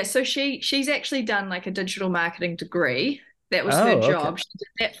 Yeah, so she's actually done like a digital marketing degree. That was her Oh, okay. job. She did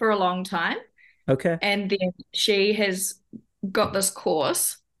that for a long time. Okay. And then she has got this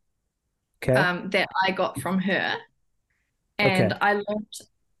course, Okay. that I got from her. And Okay. I learned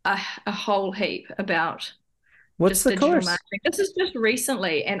a whole heap about What's just the digital course? marketing. This is just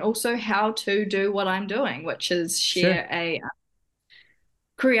recently, and also how to do what I'm doing, which is Sure.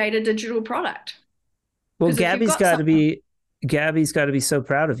 create a digital product. Well, Because if you've got something, Gabby's got to be so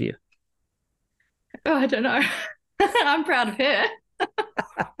proud of you. oh, I don't know. I'm proud of her.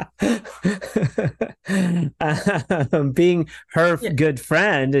 Being her Yeah. good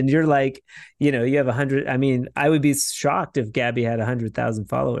friend, and you're like, you have 100. I mean, I would be shocked if Gabby had 100,000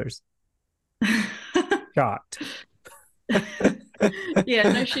 followers. Shocked.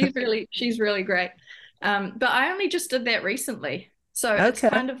 Yeah, no, she's really great. But I only just did that recently. So it's Okay.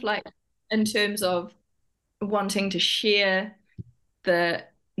 kind of like in terms of wanting to share the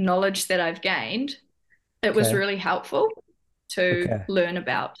knowledge that I've gained, it was Okay. really helpful to Okay. learn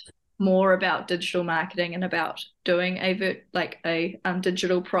about more about digital marketing and about doing a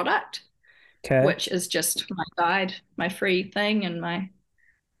digital product, Okay. which is just my guide, my free thing, and my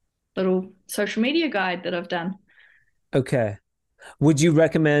little social media guide that I've done. Okay. Would you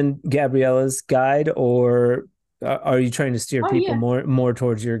recommend Gabriella's guide, or are you trying to steer Oh people yeah. more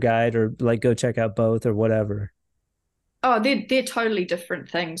towards your guide, or like go check out both or whatever? Oh, they're totally different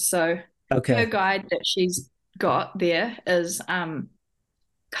things. So her Okay. guide that she's got there is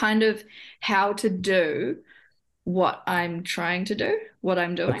kind of how to do what I'm trying to do, what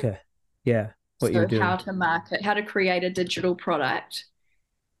I'm doing. Okay. Yeah. What you're So how doing. to market, how to create a digital product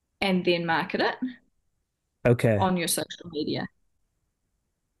and then market it Okay. on your social media.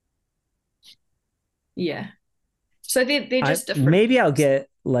 Yeah. So they're I just different maybe I'll things. get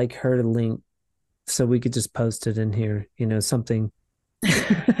like her to link so we could just post it in here, something.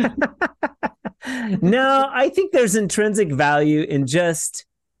 No, I think there's intrinsic value in just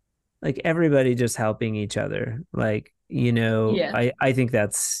like everybody just helping each other. Like, Yeah. I think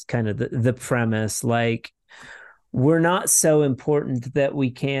that's kind of the premise. Like, we're not so important that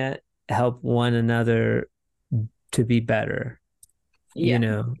we can't help one another to be better.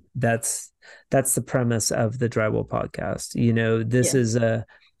 Yeah. That's the premise of the drywall podcast. This Yeah. is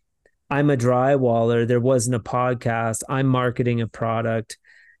I'm a drywaller. There wasn't a podcast. I'm marketing a product,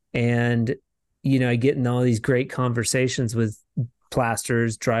 and I get in all these great conversations with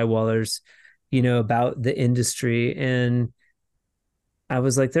plasters, drywallers, about the industry. And I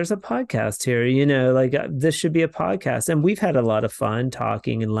was like, there's a podcast here, like this should be a podcast. And we've had a lot of fun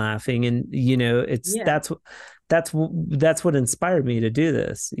talking and laughing. And, it's Yeah. that's what inspired me to do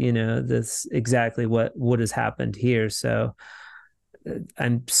this, this exactly what has happened here. So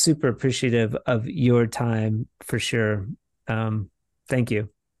I'm super appreciative of your time for sure. Thank you.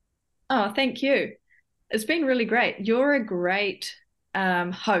 Oh, thank you. It's been really great. You're a great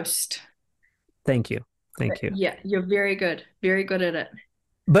host. Thank you. Thank you. Yeah, you're very good at it.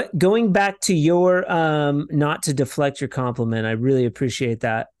 But going back to your not to deflect your compliment, I really appreciate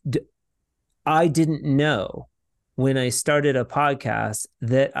that. I didn't know when I started a podcast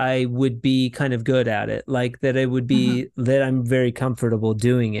that I would be kind of good at it, like that it would Mhm. be that I'm very comfortable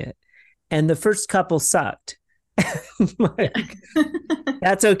doing it. And the first couple sucked. Yeah. Like,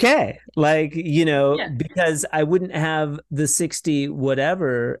 that's okay. Like, Yeah. because I wouldn't have the 60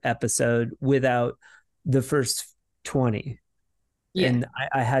 whatever episode without the first 20. Yeah. And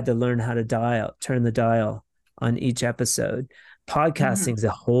I had to learn how to turn the dial on each episode. Mhm. Podcasting is a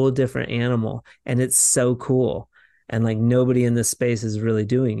whole different animal, and it's so cool. And like nobody in this space is really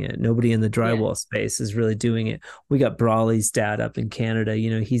doing it. Nobody in the Yeah. drywall space is really doing it. We got Brawley's dad up in Canada.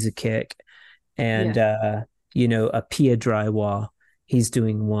 He's a kick, and Yeah. a Pia Drywall. He's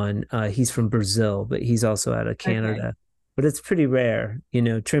doing one. He's from Brazil, but he's also out of Okay. Canada. But it's pretty rare.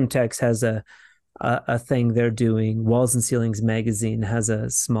 Trimtex has a thing they're doing. Walls and Ceilings magazine has a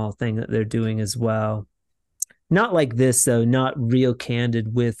small thing that they're doing as well. Not like this though, not real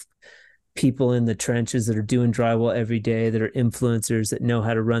candid with people in the trenches that are doing drywall every day, that are influencers that know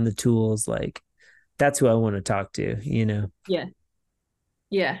how to run the tools. Like that's who I want to talk to. Yeah.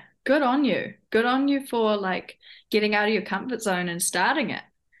 Yeah. Good on you. Good on you for like getting out of your comfort zone and starting it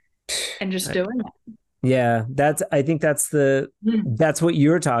and just doing it. Yeah, I think Mm. that's what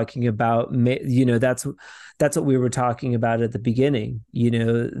you're talking about. That's what we were talking about at the beginning.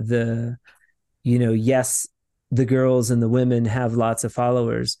 Yes, the girls and the women have lots of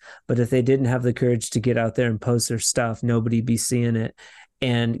followers, but if they didn't have the courage to get out there and post their stuff, nobody'd be seeing it.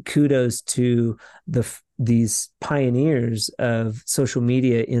 And kudos to these pioneers of social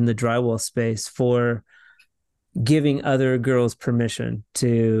media in the drywall space for giving other girls permission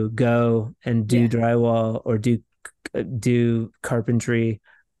to go and do Yeah. drywall or do carpentry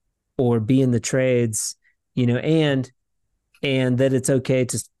or be in the trades, and that it's okay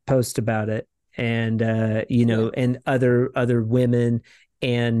to post about it, and Yeah. and other women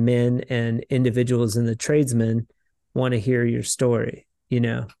and men and individuals in the tradesmen want to hear your story.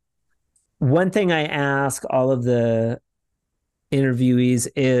 One thing I ask all of the interviewees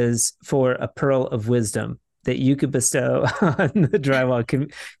is for a pearl of wisdom that you could bestow on the drywall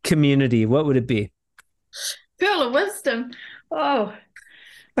community. What would it be? Pearl of wisdom. Oh,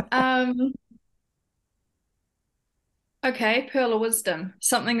 um, okay, pearl of wisdom.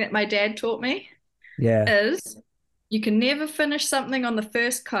 Something that my dad taught me Yeah. is you can never finish something on the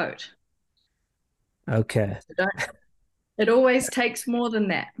first coat. Okay. So it always takes more than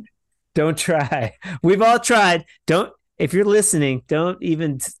that. Don't try. We've all tried. Don't If you're listening, don't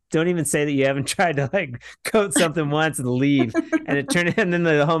even say that you haven't tried to like coat something once and leave and then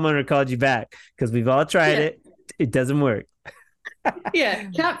the homeowner called you back because we've all tried Yeah. it. It doesn't work. Yeah.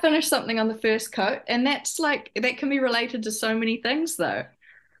 Can't finish something on the first coat. And that's like, that can be related to so many things, though.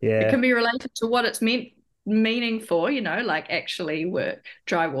 It Yeah. can be related to what it's meaning for, like actually work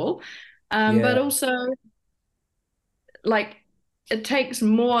drywall. But Yeah. also like it takes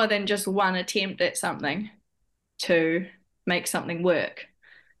more than just one attempt at something to make something work.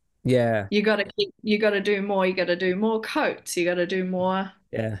 Yeah. You got to do more. You got to do more coats. You got to do more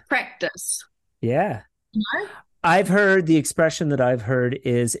Yeah. practice. Yeah. You know? I've heard the expression that I've heard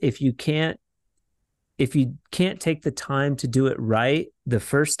is if you can't take the time to do it right the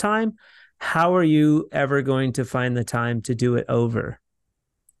first time, how are you ever going to find the time to do it over?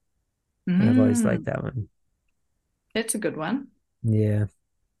 And I've always liked Mm, that one. that's a good one. Yeah.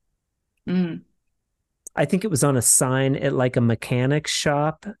 Mm. I think it was on a sign at like a mechanic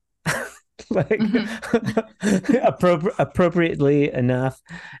shop. Like Hmm. appropriately enough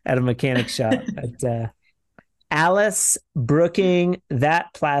at a mechanic shop. But Alice Brooking, that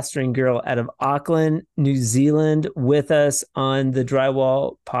plastering girl out of Auckland, New Zealand, with us on the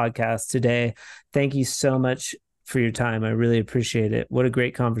Drywall podcast today. Thank you so much for your time. I really appreciate it. What a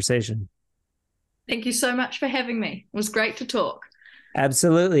great conversation. Thank you so much for having me. It was great to talk.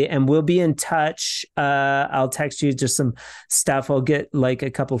 Absolutely. And we'll be in touch. I'll text you just some stuff. I'll get like a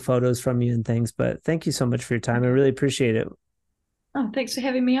couple photos from you and things. But thank you so much for your time. I really appreciate it. Oh, thanks for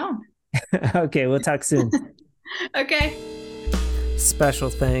having me on. Okay, we'll talk soon. Okay. Special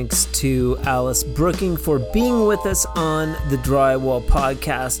thanks to Alice Brooking for being with us on the Drywall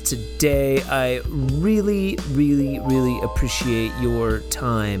podcast today. I really, really, really appreciate your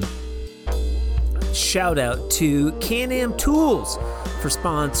time. Shout out to Can-Am Tools for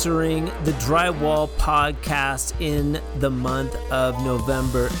sponsoring the Drywall podcast in the month of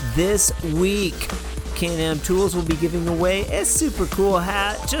November. This week, Can-Am Tools will be giving away a super cool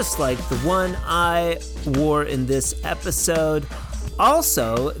hat, just like the one I wore in this episode.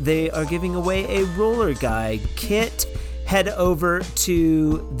 Also, they are giving away a roller guide kit. Head over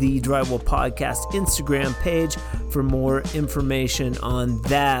to the Drywall Podcast Instagram page for more information on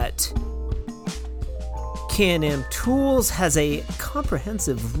that. Can-Am Tools has a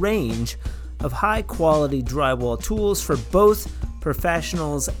comprehensive range of high-quality drywall tools for both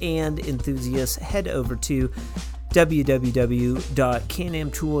professionals and enthusiasts. Head over to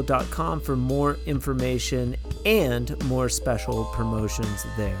www.canamtool.com for more information and more special promotions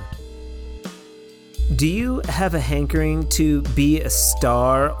there. Do you have a hankering to be a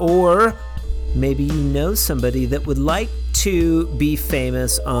star, or maybe you know somebody that would like to be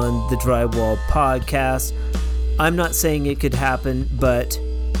famous on the Drywall Podcast? I'm not saying it could happen, but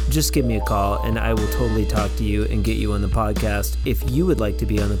just give me a call and I will totally talk to you and get you on the podcast if you would like to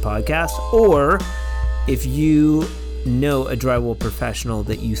be on the podcast, or if you know a drywall professional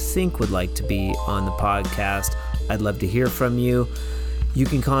that you think would like to be on the podcast. I'd love to hear from you. You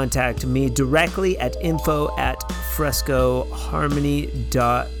can contact me directly at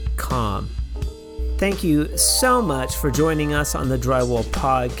info@frescoharmony.com. Thank you so much for joining us on the Drywall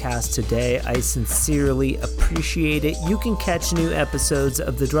Podcast today. I sincerely appreciate it. You can catch new episodes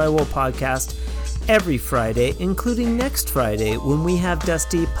of the Drywall Podcast every Friday, including next Friday when we have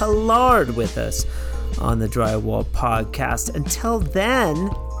Dusty Pillard with us on the Drywall Podcast. Until then,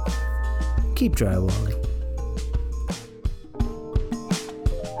 keep drywalling.